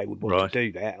the hell they would want to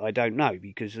do that, I don't know,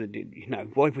 because,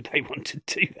 why would they want to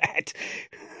do that?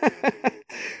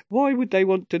 Why would they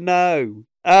want to know?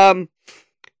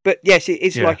 But yes,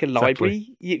 it's like a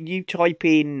library. Exactly. You type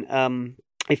in,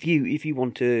 if you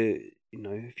want to,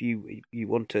 if you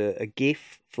want a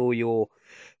GIF for your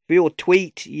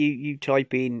tweet, you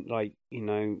type in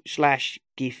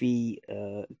 /Giphy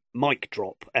mic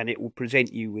drop, and it will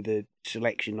present you with a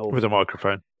selection with a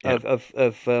microphone of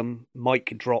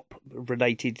mic drop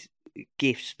related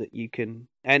GIFs that you can.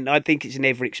 And I think it's an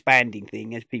ever expanding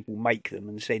thing as people make them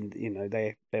and send.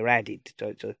 They're added.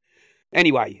 So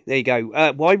anyway, there you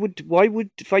go. Why would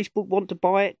Facebook want to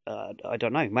buy it? I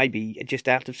don't know. Maybe just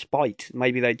out of spite.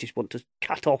 Maybe they just want to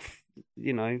cut off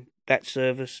that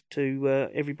service to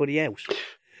everybody else.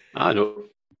 I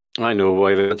know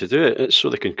why they want to do it. It's so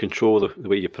they can control the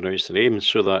way you pronounce the name,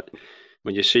 so that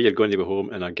when you say you're going to be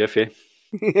home in a Giphy,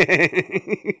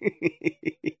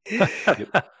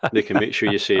 they can make sure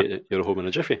you say you're home in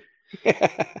a Jiffy.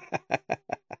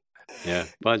 Yeah,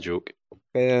 bad joke.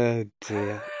 Oh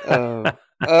dear.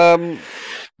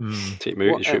 Take me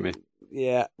out and shoot me.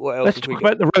 Yeah. What else? Let's talk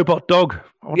about the robot dog.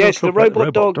 Yes, the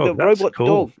robot dog. The robot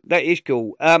dog. That is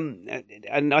cool.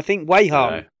 And I think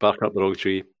Wayhan. Bark up the wrong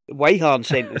tree. Wayhan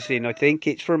sent us in. I think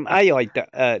it's from AI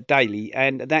Daily,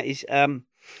 and that is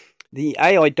the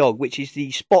AI dog, which is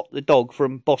the Spot the dog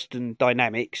from Boston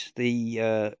Dynamics.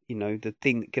 The the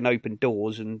thing that can open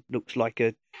doors and looks like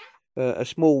a a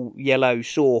small yellow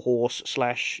sawhorse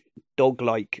 /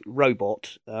 dog-like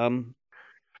robot. The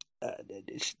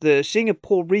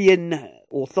Singaporean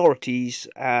authorities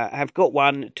have got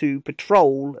one to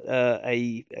patrol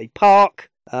a park,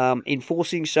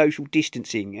 enforcing social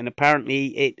distancing, and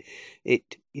apparently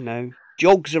it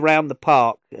jogs around the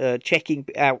park, checking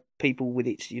out people with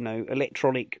its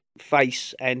electronic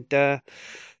face, and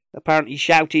apparently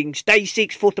shouting, "Stay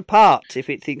 6 foot apart" if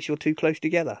it thinks you're too close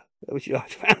together, which I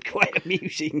found quite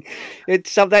amusing.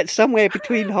 That's somewhere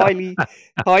between highly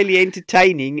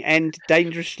entertaining and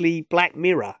dangerously Black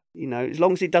Mirror. As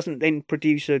long as it doesn't then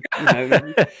produce a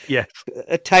yes,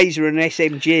 a taser and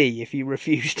SMG if you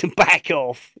refuse to back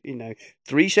off.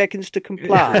 3 seconds to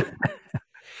comply.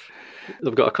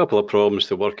 They've got a couple of problems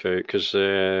to work out, because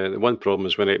the one problem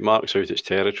is when it marks out its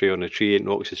territory on a tree, it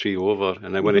knocks the tree over,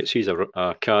 and then when it sees a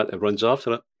cat, it runs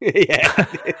after it. Yeah.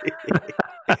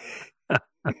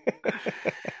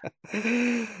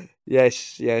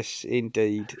 Yes,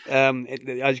 indeed. I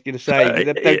was going to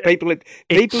say, people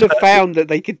have found that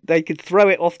they could throw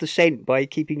it off the scent by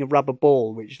keeping a rubber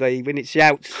ball, which when it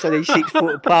shouts, so they're 6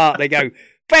 foot apart, they go,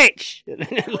 "Fetch!"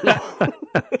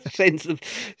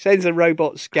 sends a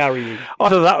robot scurrying.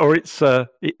 Either that, or it says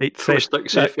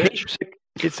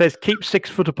keep 6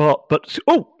 foot apart, but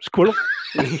squirrel.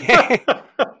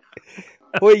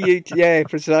 Yeah,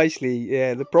 precisely.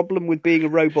 Yeah, the problem with being a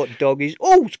robot dog is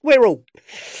squirrel.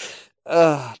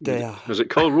 Oh dear. Is it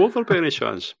called Rover by any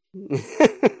chance?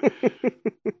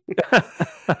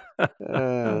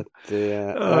 Oh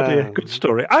dear. Oh dear. Good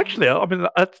story. Actually, I mean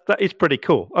that is pretty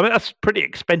cool. I mean that's pretty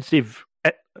expensive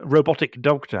robotic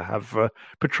dog to have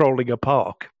patrolling a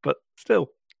park, but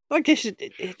still. I guess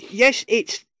yes,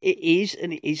 it is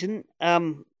and it isn't.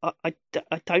 I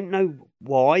don't know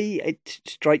why. It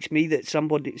strikes me that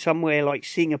somewhere like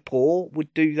Singapore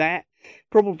would do that.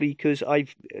 Probably because I'm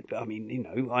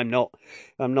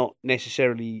not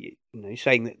necessarily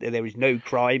saying that there is no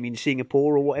crime in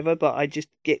Singapore or whatever, but I just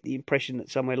get the impression that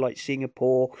somewhere like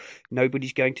Singapore,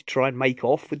 nobody's going to try and make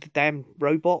off with the damn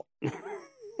robot.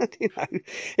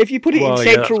 If you put it in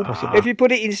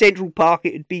Central Park,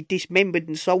 it would be dismembered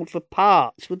and sold for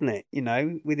parts, wouldn't it?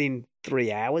 Within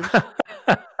 3 hours.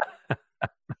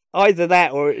 Either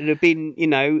that, or it would have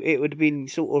been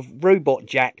sort of robot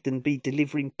jacked and be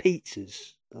delivering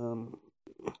pizzas.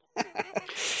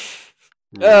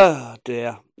 Oh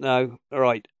dear, no. All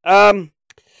right. The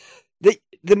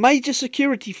major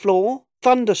security flaw,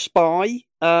 Thunder Spy,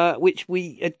 which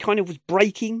we had kind of was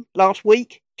breaking last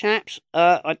week, chaps.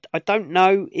 I don't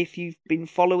know if you've been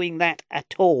following that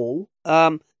at all.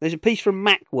 There's a piece from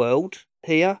Macworld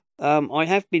here. I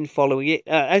have been following it.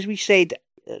 As we said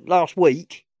last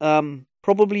week.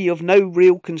 Probably of no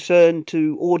real concern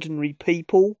to ordinary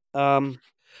people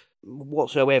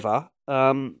whatsoever.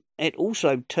 It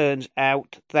also turns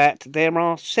out that there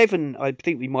are 7, I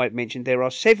think we might mention, there are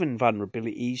 7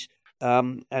 vulnerabilities,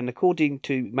 and according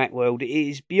to Macworld, it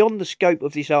is beyond the scope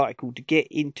of this article to get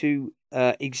into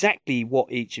exactly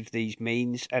what each of these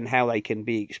means and how they can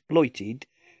be exploited.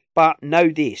 But know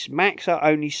this, Macs are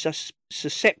only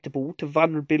susceptible to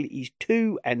vulnerabilities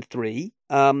 2 and 3,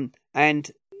 and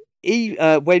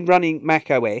when running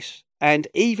Mac OS, and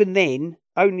even then,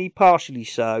 only partially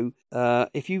so.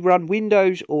 If you run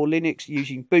Windows or Linux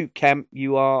using Boot Camp,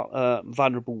 you are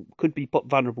could be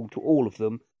vulnerable to all of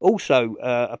them. Also,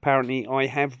 apparently, I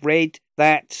have read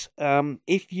that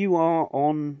if you are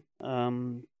on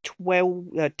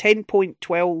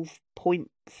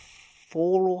 10.12.4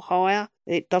 or higher,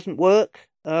 it doesn't work.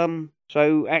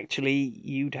 So actually,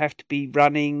 you'd have to be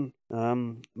running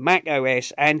Mac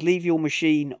OS and leave your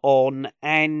machine on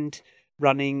and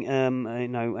running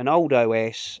an old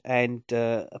OS, and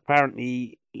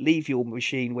apparently leave your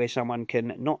machine where someone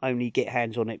can not only get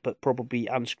hands on it but probably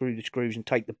unscrew the screws and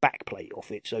take the backplate off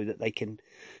it so that they can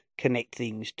connect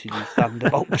things to the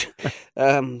Thunderbolt.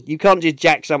 You can't just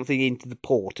jack something into the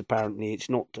port. Apparently, it's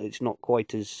not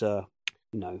quite as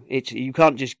you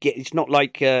can't just get. It's not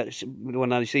like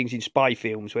one of those things in spy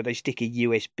films where they stick a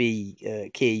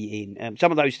USB key in.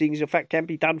 Some of those things, in fact, can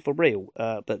be done for real.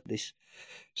 But this,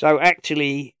 so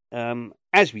actually,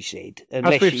 as we said,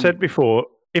 as we've said before,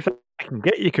 if they can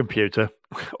get your computer,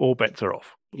 all bets are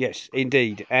off. Yes,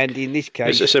 indeed, and in this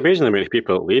case, it's amazing how many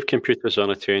people leave computers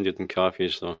unattended in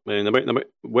cafes. Though, I mean,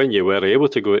 when you were able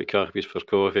to go to cafes for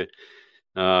coffee.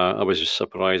 I was just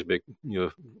surprised, there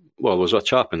was a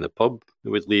chap in the pub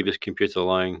who would leave his computer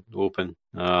lying open.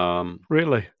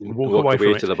 Really? Walk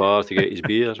away to the bar to get his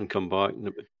beer and come back.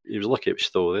 He was lucky it was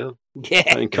still there. Yeah.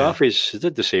 And in cafes, they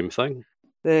did the same thing.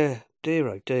 Dear,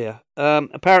 oh dear.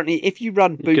 Apparently, if you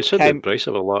run Boot Consider Camp... the price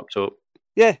of a laptop.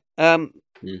 Yeah.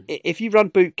 if you run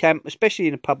boot camp, especially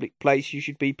in a public place, you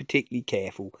should be particularly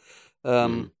careful.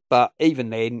 But even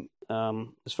then,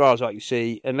 as far as I can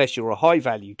see, unless you're a high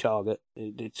value target,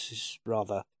 this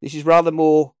is rather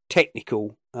more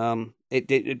technical.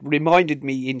 It reminded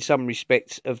me in some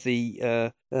respects of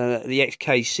the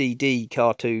XKCD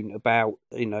cartoon about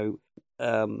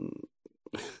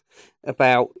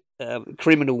about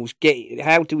criminals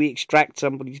how do we extract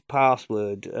somebody's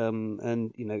password,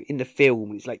 and in the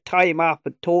film it's like tie him up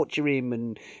and torture him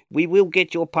and we will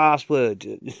get your password.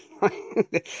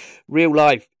 Real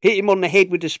life, hit him on the head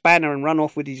with a spanner and run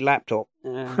off with his laptop.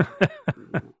 There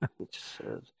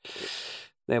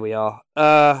we are.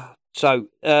 So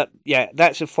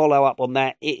that's a follow up on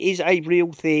that. It is a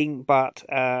real thing, but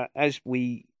as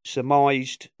we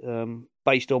surmised,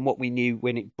 based on what we knew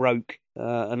when it broke,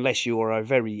 unless you're a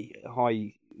very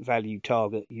high value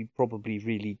target, you probably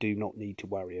really do not need to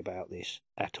worry about this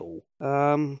at all.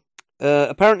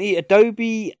 Apparently,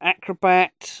 Adobe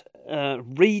Acrobat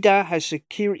Reader has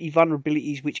security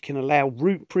vulnerabilities which can allow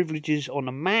root privileges on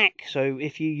a Mac. So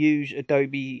if you use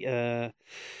Adobe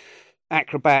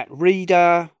Acrobat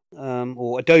Reader,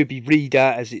 or Adobe Reader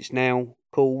as it's now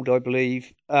called, I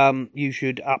believe, you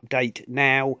should update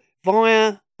now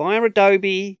via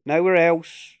Adobe, nowhere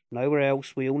else.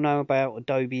 We all know about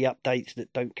Adobe updates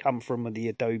that don't come from the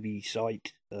Adobe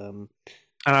site. And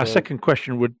our second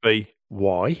question would be,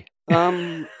 why?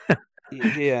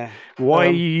 Yeah. Why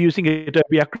are you using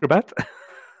Adobe Acrobat?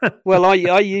 Well,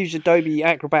 I use Adobe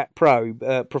Acrobat Pro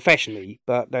professionally,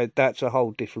 but that's a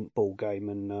whole different ball game.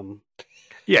 And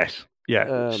yes,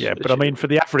 but I mean, for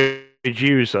the average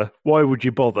user, why would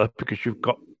you bother? Because you've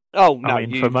got. Oh no! I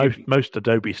mean, most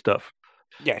Adobe stuff.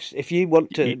 Yes, if you want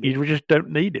to, you just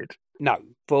don't need it. No,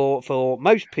 for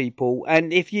most people,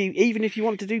 and if you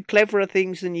want to do cleverer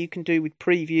things than you can do with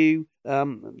Preview,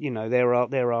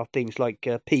 there are things like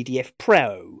PDF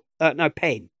Pro,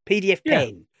 Pen, PDF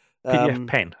Pen. PDF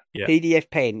Pen, yeah. PDF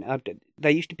Pen.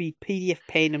 They used to be PDF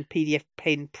Pen and PDF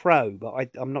Pen Pro, but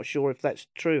I'm not sure if that's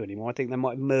true anymore. I think they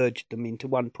might have merged them into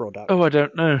one product. Oh, I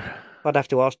don't know. I'd have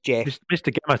to ask Jeff.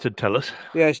 Mr. Gammett would tell us.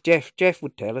 Yes, Jeff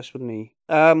would tell us, wouldn't he?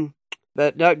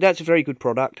 But no, that's a very good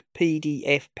product,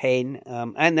 PDF Pen,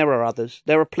 and there are others.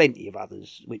 There are plenty of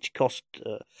others which cost.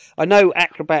 I know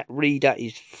Acrobat Reader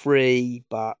is free,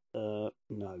 but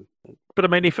no. But I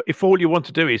mean, if all you want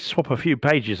to do is swap a few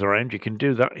pages around, you can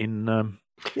do that in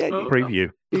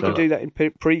Preview. You can do that in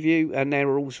Preview, and there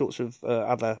are all sorts of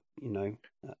other,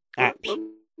 apps.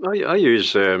 I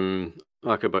use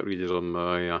Acrobat Reader on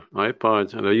my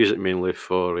iPad, and I use it mainly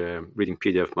for reading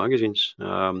PDF magazines.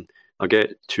 I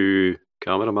get 2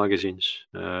 camera magazines.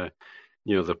 They're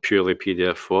purely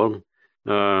PDF form.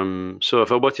 So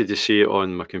if I wanted to see it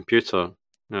on my computer,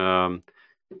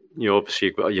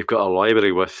 obviously you've got a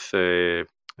library with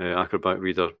Acrobat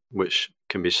Reader, which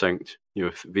can be synced,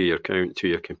 via your account to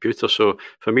your computer. So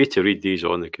for me to read these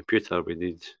on the computer, we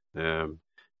need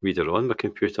Reader on my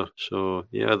computer. So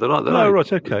yeah, they're not.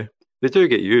 Right, okay. They do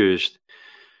get used.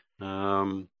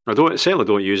 I certainly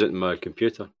don't use it in my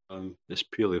computer. It's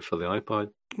purely for the iPad.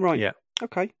 Right. Yeah.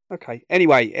 Okay.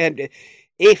 Anyway, and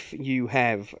if you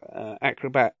have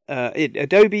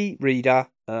Adobe Reader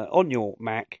on your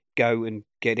Mac, go and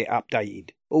get it updated.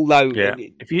 Although,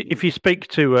 if you speak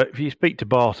to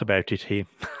Bart about it, he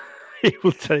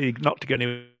will tell you not to go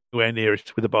anywhere near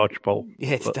it with a barge pole.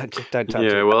 Yes, don't touch it.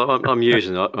 Yeah, well, I'm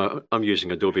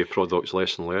using Adobe products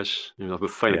less and less.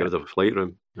 I've found rid of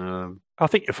Lightroom. I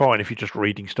think you're fine if you're just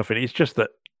reading stuff in it. It's just that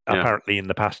apparently in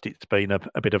the past it's been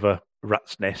a bit of a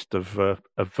rat's nest of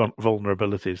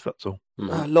vulnerabilities. That's all.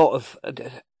 A lot of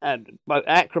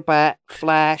Acrobat,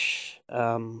 Flash.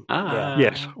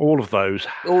 Yes, all of those.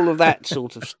 All of that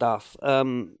sort of stuff.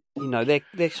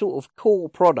 They're sort of core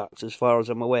products as far as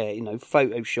I'm aware.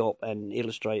 Photoshop and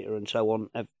Illustrator and so on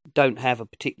don't have a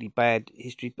particularly bad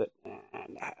history, but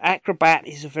Acrobat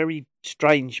is a very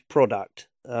strange product.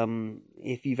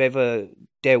 If you've ever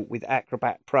dealt with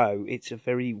Acrobat Pro, it's a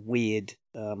very weird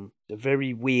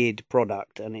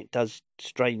product, and it does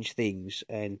strange things.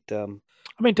 And I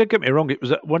mean, don't get me wrong. It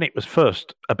was when it was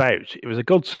first about, it was a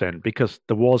godsend because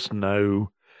there was no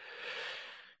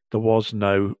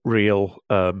real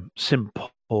simple.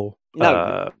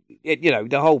 The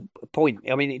whole point.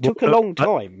 I mean, it took a long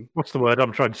time. What's the word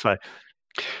I'm trying to say?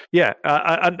 Yeah,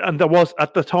 and there was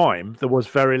at the time there was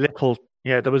very little.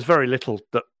 Yeah, there was very little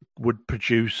that would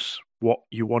produce what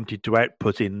you wanted to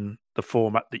output in the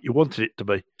format that you wanted it to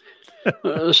be.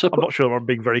 I'm not sure I'm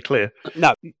being very clear.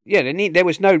 No, there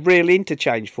was no real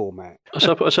interchange format. I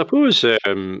suppose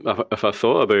if I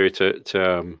thought about it,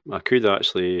 I could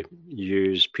actually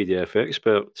use PDF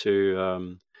Expert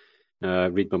to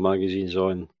read my magazines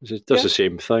on. It does the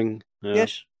same thing.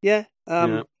 Yes, yeah.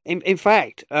 In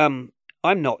fact, I'm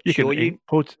not sure you.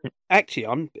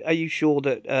 Actually, are you sure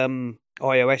that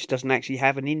iOS doesn't actually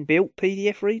have an inbuilt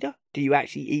PDF reader? Do you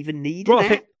actually even need an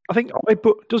app? I think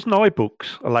doesn't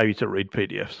iBooks allow you to read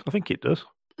PDFs? I think it does.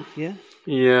 Yeah.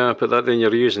 Yeah, but then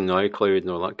you're using iCloud and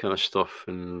all that kind of stuff,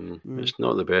 and it's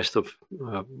not the best of.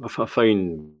 I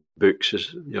find books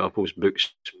Apple's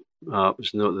Books app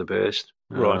is not the best.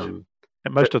 Right. And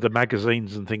most of the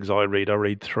magazines and things I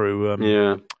read through.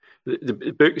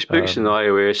 The books in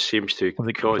iOS seems to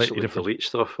constantly delete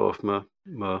stuff off my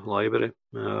library.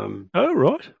 Oh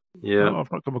right. Yeah,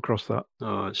 I've not come across that.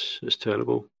 Oh, it's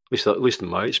terrible. At least in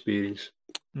my experience.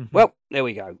 Mm-hmm. Well, there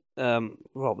we go.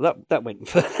 Rob, that went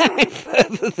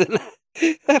further than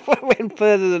went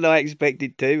further than I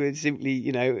expected to. And simply,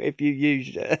 if you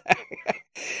use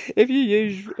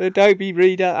Adobe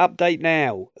Reader, update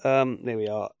now. There we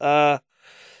are.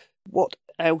 What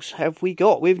else have we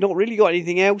got? We've not really got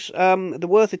anything else. The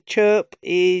worth of chirp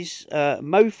is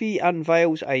Mophie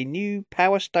unveils a new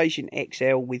Power Station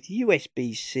XL with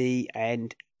USB-C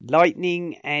and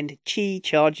Lightning and Qi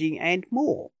charging and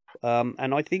more.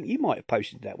 And I think you might have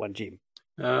posted that one, Jim.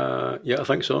 Yeah, I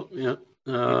think so. Yeah.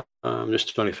 I'm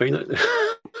just trying to find it.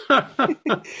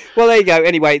 Well, there you go.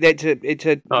 Anyway, it's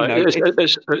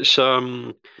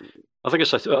I think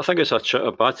it's a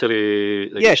battery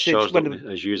that gets charged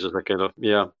as used as a kind of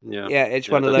it's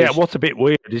one of those. Yeah, what's a bit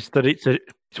weird is that it's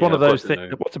one of those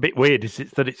things. What's a bit weird is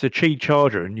that it's a Qi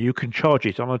charger and you can charge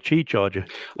it on a Qi charger.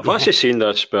 I've actually seen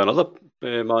this by another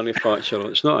manufacturer.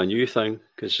 It's not a new thing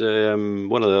because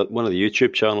one of the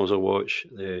YouTube channels I watch,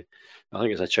 I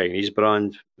think it's a Chinese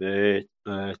brand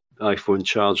iPhone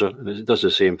charger, and it does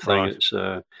the same thing.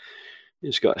 Right.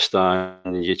 It's got a stand,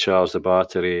 and you charge the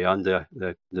battery and the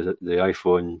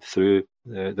iPhone through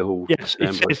the whole. Yes,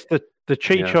 assembly. It says that the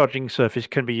Qi charging surface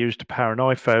can be used to power an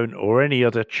iPhone or any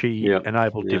other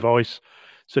Qi-enabled device,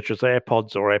 such as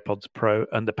AirPods or AirPods Pro,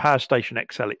 and the Power Station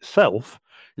XL itself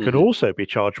can also be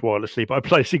charged wirelessly by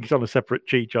placing it on a separate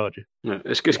Qi charger. Yeah,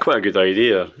 it's quite a good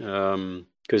idea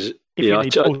because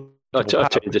I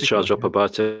tend to charge up a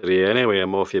battery anyway, a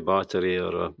Mophie battery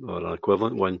or an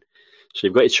equivalent one. So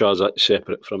you've got to charge that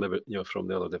separate from from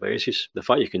the other devices. The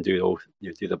fact you can do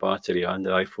the battery and the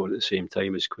iPhone at the same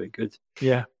time is quite good.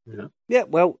 Yeah.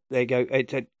 Well, there you go.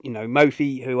 It's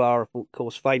Mophie, who are of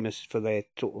course famous for their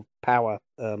sort of power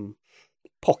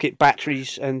pocket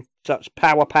batteries and such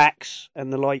power packs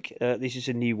and the like. This is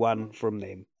a new one from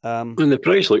them. And the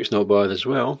price looks not bad as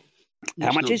well.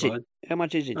 How much is it? How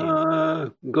much is it?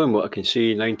 Going what I can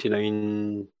see,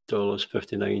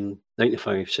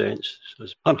 $99.95. So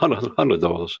it's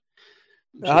 $100.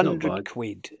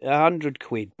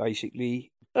 £100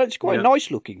 basically. It's quite a nice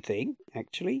looking thing,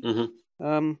 actually.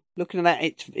 Mm-hmm. Looking at that,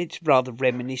 it's rather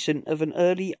reminiscent of an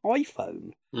early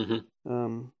iPhone.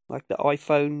 Mm-hmm. Like the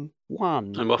iPhone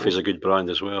 1. And Mophie's a good brand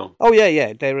as well. Oh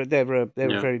yeah. They're a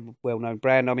very well known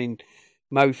brand. I mean,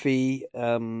 Mophie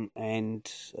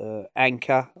and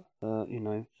Anchor,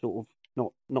 sort of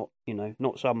not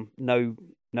some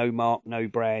no mark, no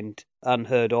brand,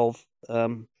 unheard of.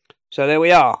 So there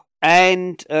we are.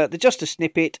 And just a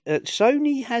snippet,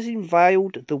 Sony has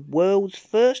unveiled the world's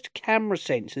first camera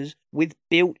sensors with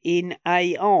built-in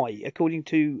AI, according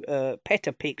to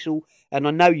Petapixel. And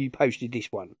I know you posted this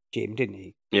one, Jim, didn't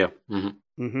you? Yeah.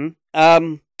 Mm-hmm.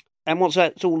 Mm-hmm. And what's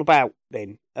that all about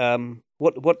then?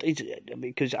 What is it?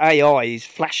 Because AI is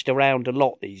flashed around a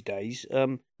lot these days.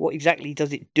 What exactly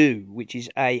does it do, which is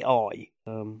AI?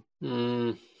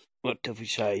 What do we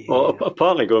say? Well,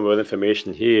 apparently going with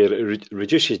information here, it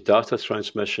reduces data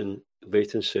transmission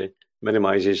latency,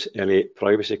 minimises any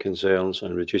privacy concerns,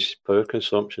 and reduces power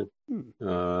consumption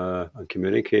and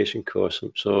communication costs.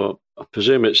 So I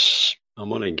presume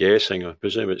I'm only guessing, I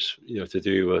presume it's to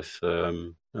do with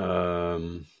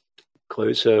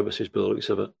cloud services by the looks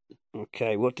of it.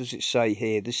 Okay, what does it say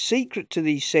here? The secret to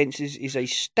these sensors is a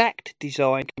stacked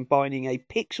design combining a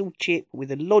pixel chip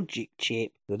with a logic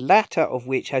chip, the latter of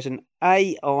which has an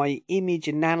AI image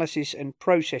analysis and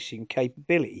processing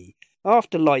capability.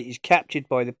 After light is captured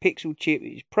by the pixel chip,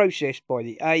 it is processed by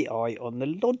the AI on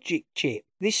the logic chip.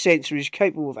 This sensor is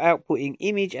capable of outputting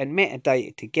image and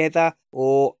metadata together,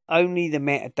 or only the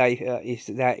metadata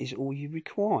is all you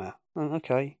require.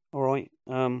 Okay, all right.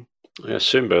 I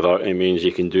assume by that it means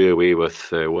you can do away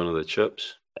with one of the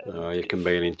chips. You're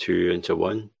combining two into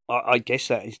one. I guess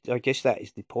that is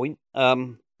the point.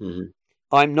 I'm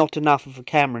not enough of a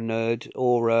camera nerd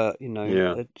or a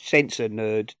sensor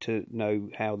nerd to know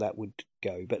how that would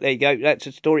go. But there you go. That's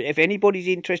a story. If anybody's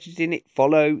interested in it,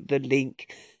 follow the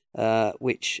link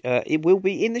which it will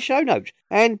be in the show notes.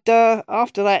 And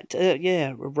after that,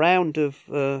 a round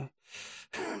of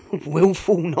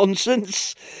willful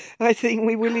nonsense, I think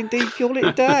we will indeed call it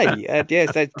a day. And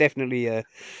yes, that's definitely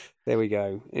there we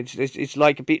go. It's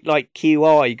like a bit like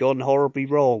QI gone horribly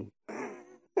wrong.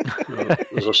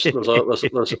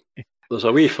 There's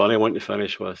a wee funny one to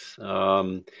finish with.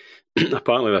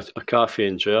 Apparently, a cafe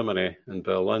in Germany, in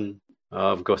Berlin,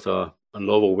 I've got a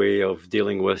novel way of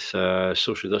dealing with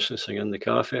social distancing in the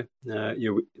cafe. They're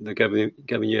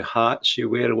giving you hats you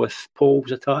wear with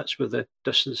poles attached with the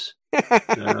distance.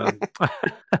 I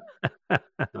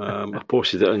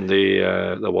posted it in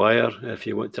the Wire if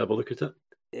you want to have a look at it.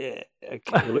 Yeah,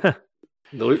 okay.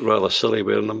 They look rather silly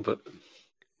wearing them, but.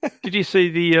 Did you see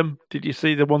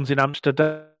the ones in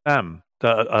Amsterdam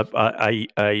that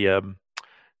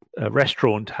a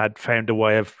restaurant had found a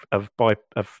way of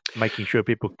making sure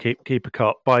people keep a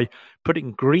cart by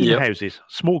putting greenhouses,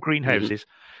 small greenhouses,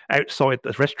 outside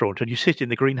the restaurant, and you sit in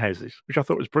the greenhouses, which I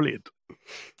thought was brilliant.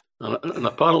 And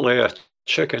apparently, a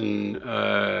chicken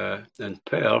in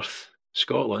Perth,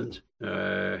 Scotland,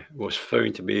 was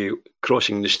found to be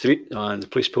crossing the street, and the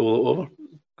police pulled it over.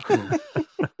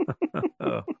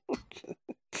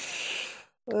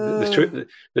 The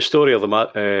story of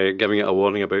the giving it a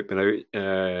warning about being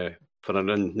out for an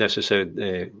unnecessary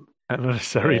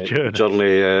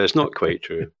journey is not quite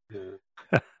true.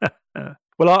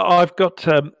 Well, I've got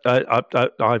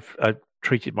I've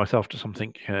treated myself to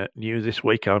something new this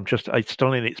week. It's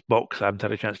still in its box. I haven't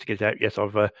had a chance to get it out yet.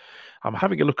 I'm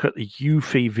having a look at the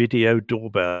Eufy video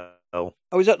doorbell. Oh,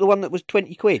 is that the one that was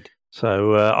 £20?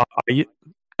 So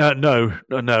no,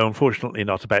 unfortunately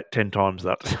not. About 10 times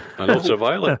that. An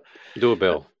ultraviolet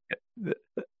doorbell.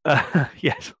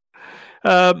 Yes.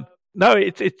 No,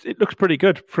 it looks pretty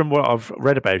good from what I've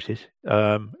read about it.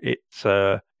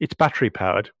 It's battery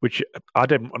powered, which I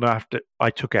didn't want to have to. I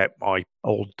took out my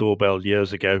old doorbell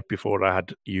years ago before I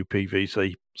had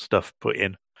UPVC stuff put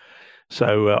in.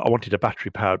 So I wanted a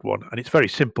battery powered one, and it's very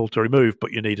simple to remove,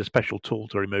 but you need a special tool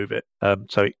to remove it.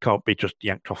 So it can't be just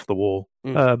yanked off the wall.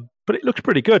 But it looks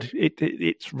pretty good.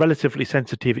 It's relatively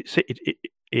sensitive.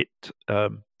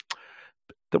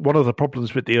 One of the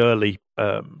problems with the early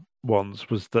ones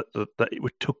was that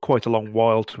it took quite a long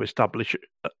while to establish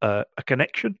a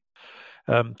connection.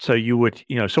 So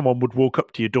someone would walk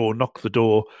up to your door, knock the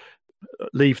door,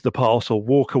 leave the parcel,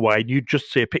 walk away, and you'd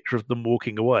just see a picture of them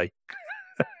walking away.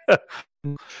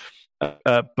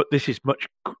 But this is much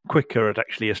quicker at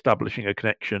actually establishing a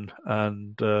connection,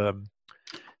 and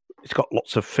it's got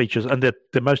lots of features. And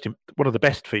one of the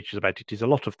best features about it is a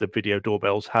lot of the video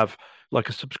doorbells have like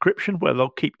a subscription where they'll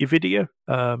keep your video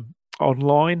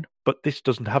online, but this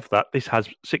doesn't have that. This has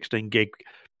 16 gig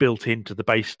built into the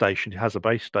base station. It has a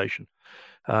base station,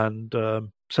 and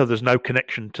so there's no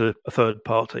connection to a third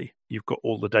party. You've got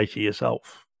all the data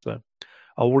yourself. So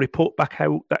I'll report back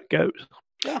how that goes.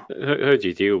 Yeah. How do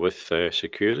you deal with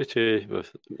security?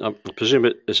 I presume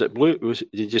did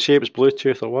you say it was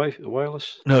Bluetooth or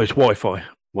wireless? No, it's Wi-Fi.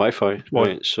 Wi-Fi,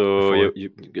 right? So so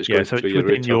it's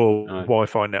within your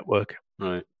Wi-Fi network,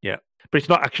 right? Yeah, but it's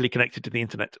not actually connected to the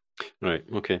internet, right?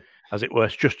 Okay, as it were,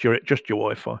 it's just your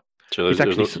Wi-Fi. So it's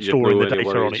actually storing the data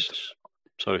on it.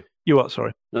 Sorry, you what?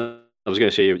 Sorry, I was going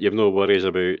to say you have no worries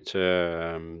about.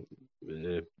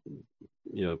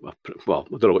 Well,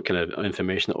 I don't know what kind of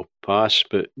information it'll pass,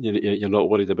 but you're not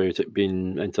worried about it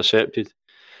being intercepted.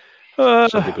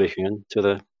 Somebody breaking into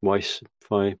the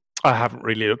Wi-Fi. I haven't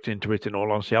really looked into it, in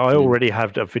all honesty. I already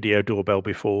had a video doorbell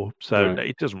before, so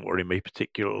it doesn't worry me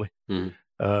particularly. And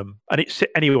it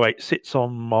sits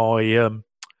on my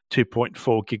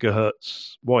 2.4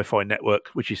 gigahertz Wi-Fi network,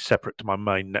 which is separate to my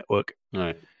main network.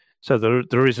 Right. So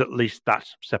there is at least that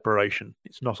separation.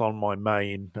 It's not on my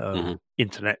main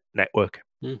internet network.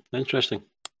 Interesting.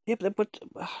 Yeah, but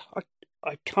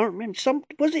I can't remember.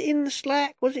 Was it in the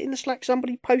Slack?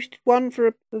 Somebody posted one for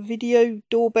a video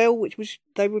doorbell, which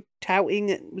they were touting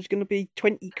it was going to be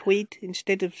 £20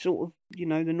 instead of sort of the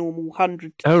normal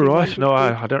 100. Oh right, no,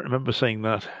 I don't remember seeing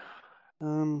that.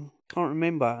 Can't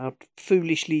remember. I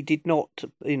foolishly did not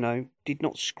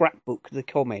scrapbook the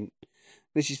comment.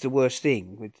 This is the worst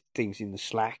thing with things in the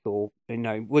Slack, or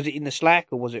was it in the Slack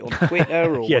or was it on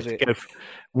Twitter, or yes, was it go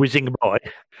whizzing by?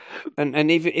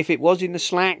 And if it was in the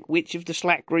Slack, which of the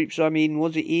Slack groups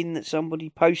was it in that somebody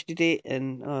posted it?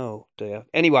 And oh dear.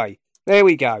 Anyway, there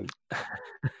we go.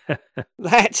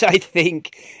 That I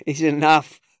think is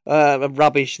enough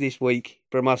rubbish this week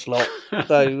from us lot.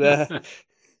 So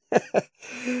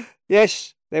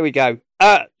yes. There we go.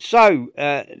 So,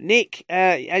 Nick,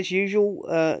 as usual,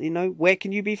 where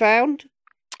can you be found?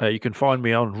 You can find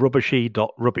me on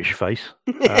rubbishy.rubbishface.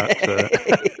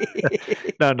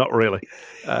 No, not really.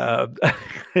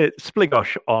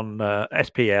 Spligosh on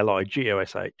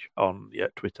SPLIGOSH on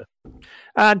Twitter.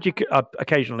 And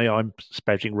occasionally I'm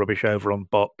spouting rubbish over on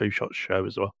Bart Bouchot's show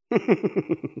as well.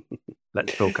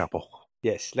 Let's Talk Apple.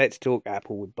 Yes, Let's Talk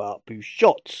Apple with Bart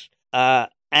Bouchot.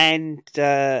 And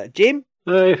Jim?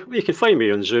 You can find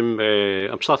me on Zoom.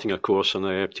 I'm starting a course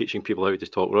on teaching people how to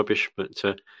talk rubbish. But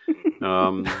other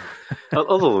than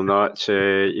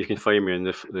that, you can find me in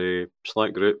the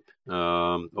Slack group.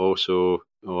 Also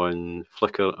on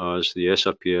Flickr as the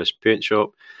SRPS Paint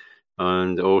Shop.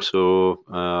 And also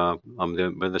I'm the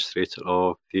administrator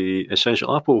of the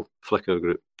Essential Apple Flickr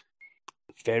group.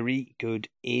 Very good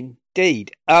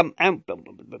indeed. And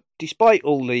despite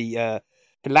all the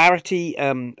hilarity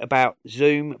about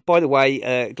Zoom, by the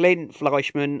way, Glenn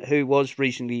Fleischman, who was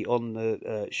recently on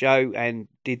the show and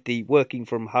did the Working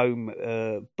From Home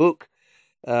book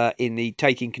in the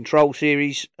Taking Control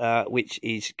series, which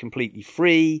is completely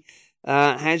free,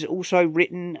 has also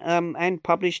written and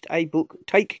published a book,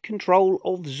 Take Control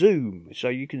of Zoom. So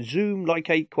you can Zoom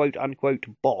like a quote-unquote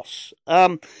boss.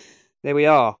 There we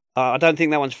are. I don't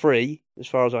think that one's free, as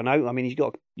far as I know. I mean, he's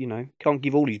got, can't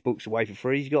give all his books away for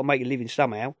free. He's got to make a living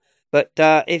somehow. But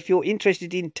if you're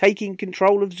interested in taking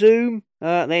control of Zoom,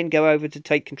 then go over to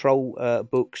Take Control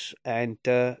Books and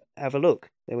have a look.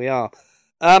 There we are.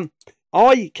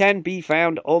 I can be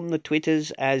found on the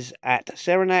Twitters as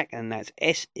 @Serenak, and that's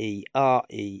SERENAK.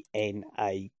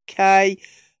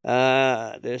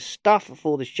 The stuff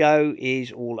for the show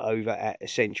is all over at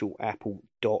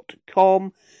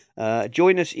essentialapple.com.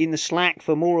 Join us in the Slack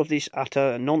for more of this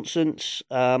utter nonsense.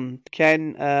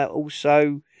 Can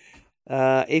also,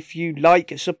 if you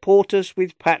like, support us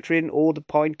with Patreon or the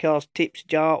Pinecast Tips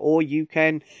Jar, or you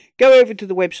can go over to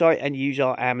the website and use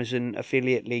our Amazon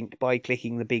affiliate link by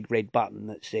clicking the big red button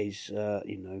that says,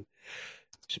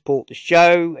 support the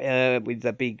show with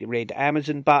the big red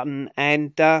Amazon button.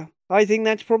 And I think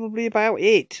that's probably about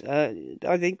it.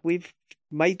 I think we've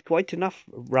made quite enough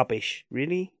rubbish,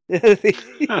 really, for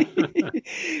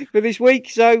this week.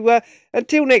 So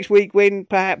until next week, when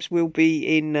perhaps we'll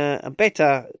be in a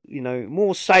better,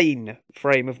 more sane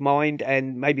frame of mind,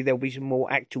 and maybe there'll be some more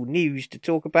actual news to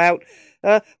talk about,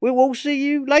 we'll all see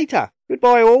you later.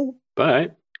 Goodbye, all. Bye.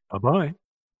 Bye-bye.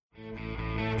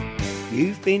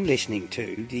 You've been listening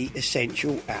to the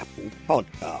Essential Apple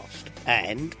Podcast,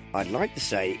 and I'd like to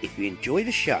say, if you enjoy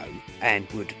the show and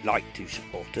would like to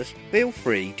support us, feel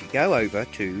free to go over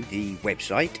to the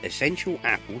website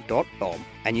essentialapple.com,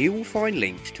 and you will find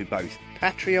links to both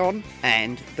Patreon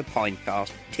and the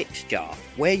Pinecast Tips Jar,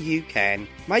 where you can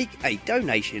make a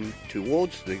donation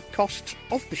towards the costs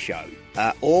of the show,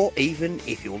 or even,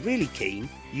 if you're really keen,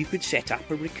 you could set up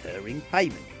a recurring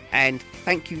payment. And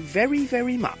thank you very,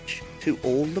 very much to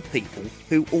all the people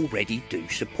who already do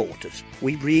support us.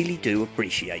 We really do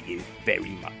appreciate you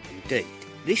very much indeed.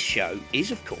 This show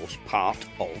is, of course, part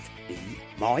of the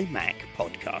My Mac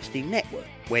Podcasting Network,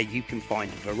 where you can find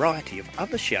a variety of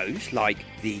other shows like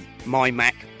the My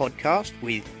Mac Podcast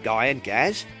with Guy and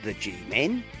Gaz, the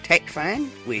G-Men, Tech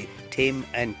Fan with Tim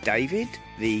and David,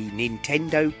 the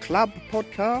Nintendo Club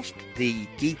Podcast, the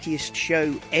geekiest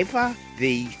show ever,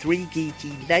 the Three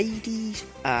Geeky Ladies,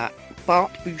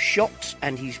 Bart Bouchot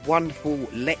and his wonderful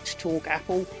Let's Talk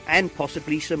Apple, and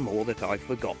possibly some more that I've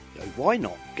forgotten. So why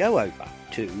not go over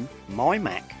to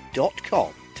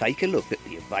mymac.com, take a look at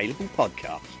the available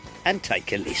podcasts, and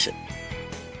take a listen.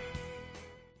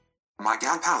 My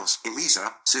gal pals,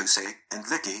 Elisa, Susie, and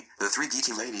Vicky, the Three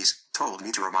Geeky Ladies, told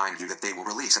me to remind you that they will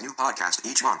release a new podcast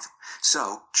each month.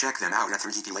 So, check them out at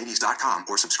threegeekyladies.com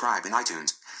or subscribe in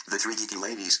iTunes. The Three Geeky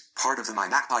Ladies, part of the My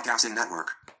Mac Podcasting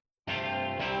Network.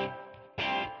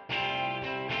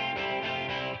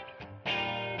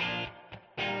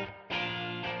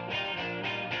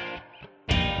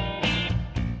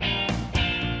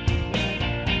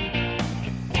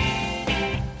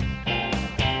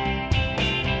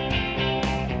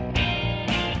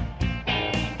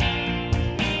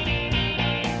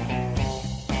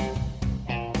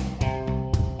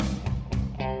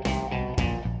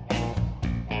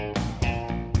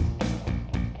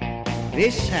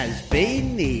 This has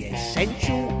been the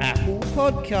Essential Apple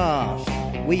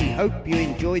Podcast. We hope you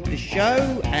enjoyed the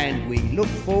show, and we look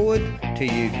forward to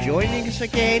you joining us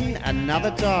again another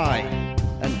time.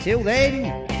 Until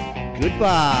then,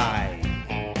 goodbye.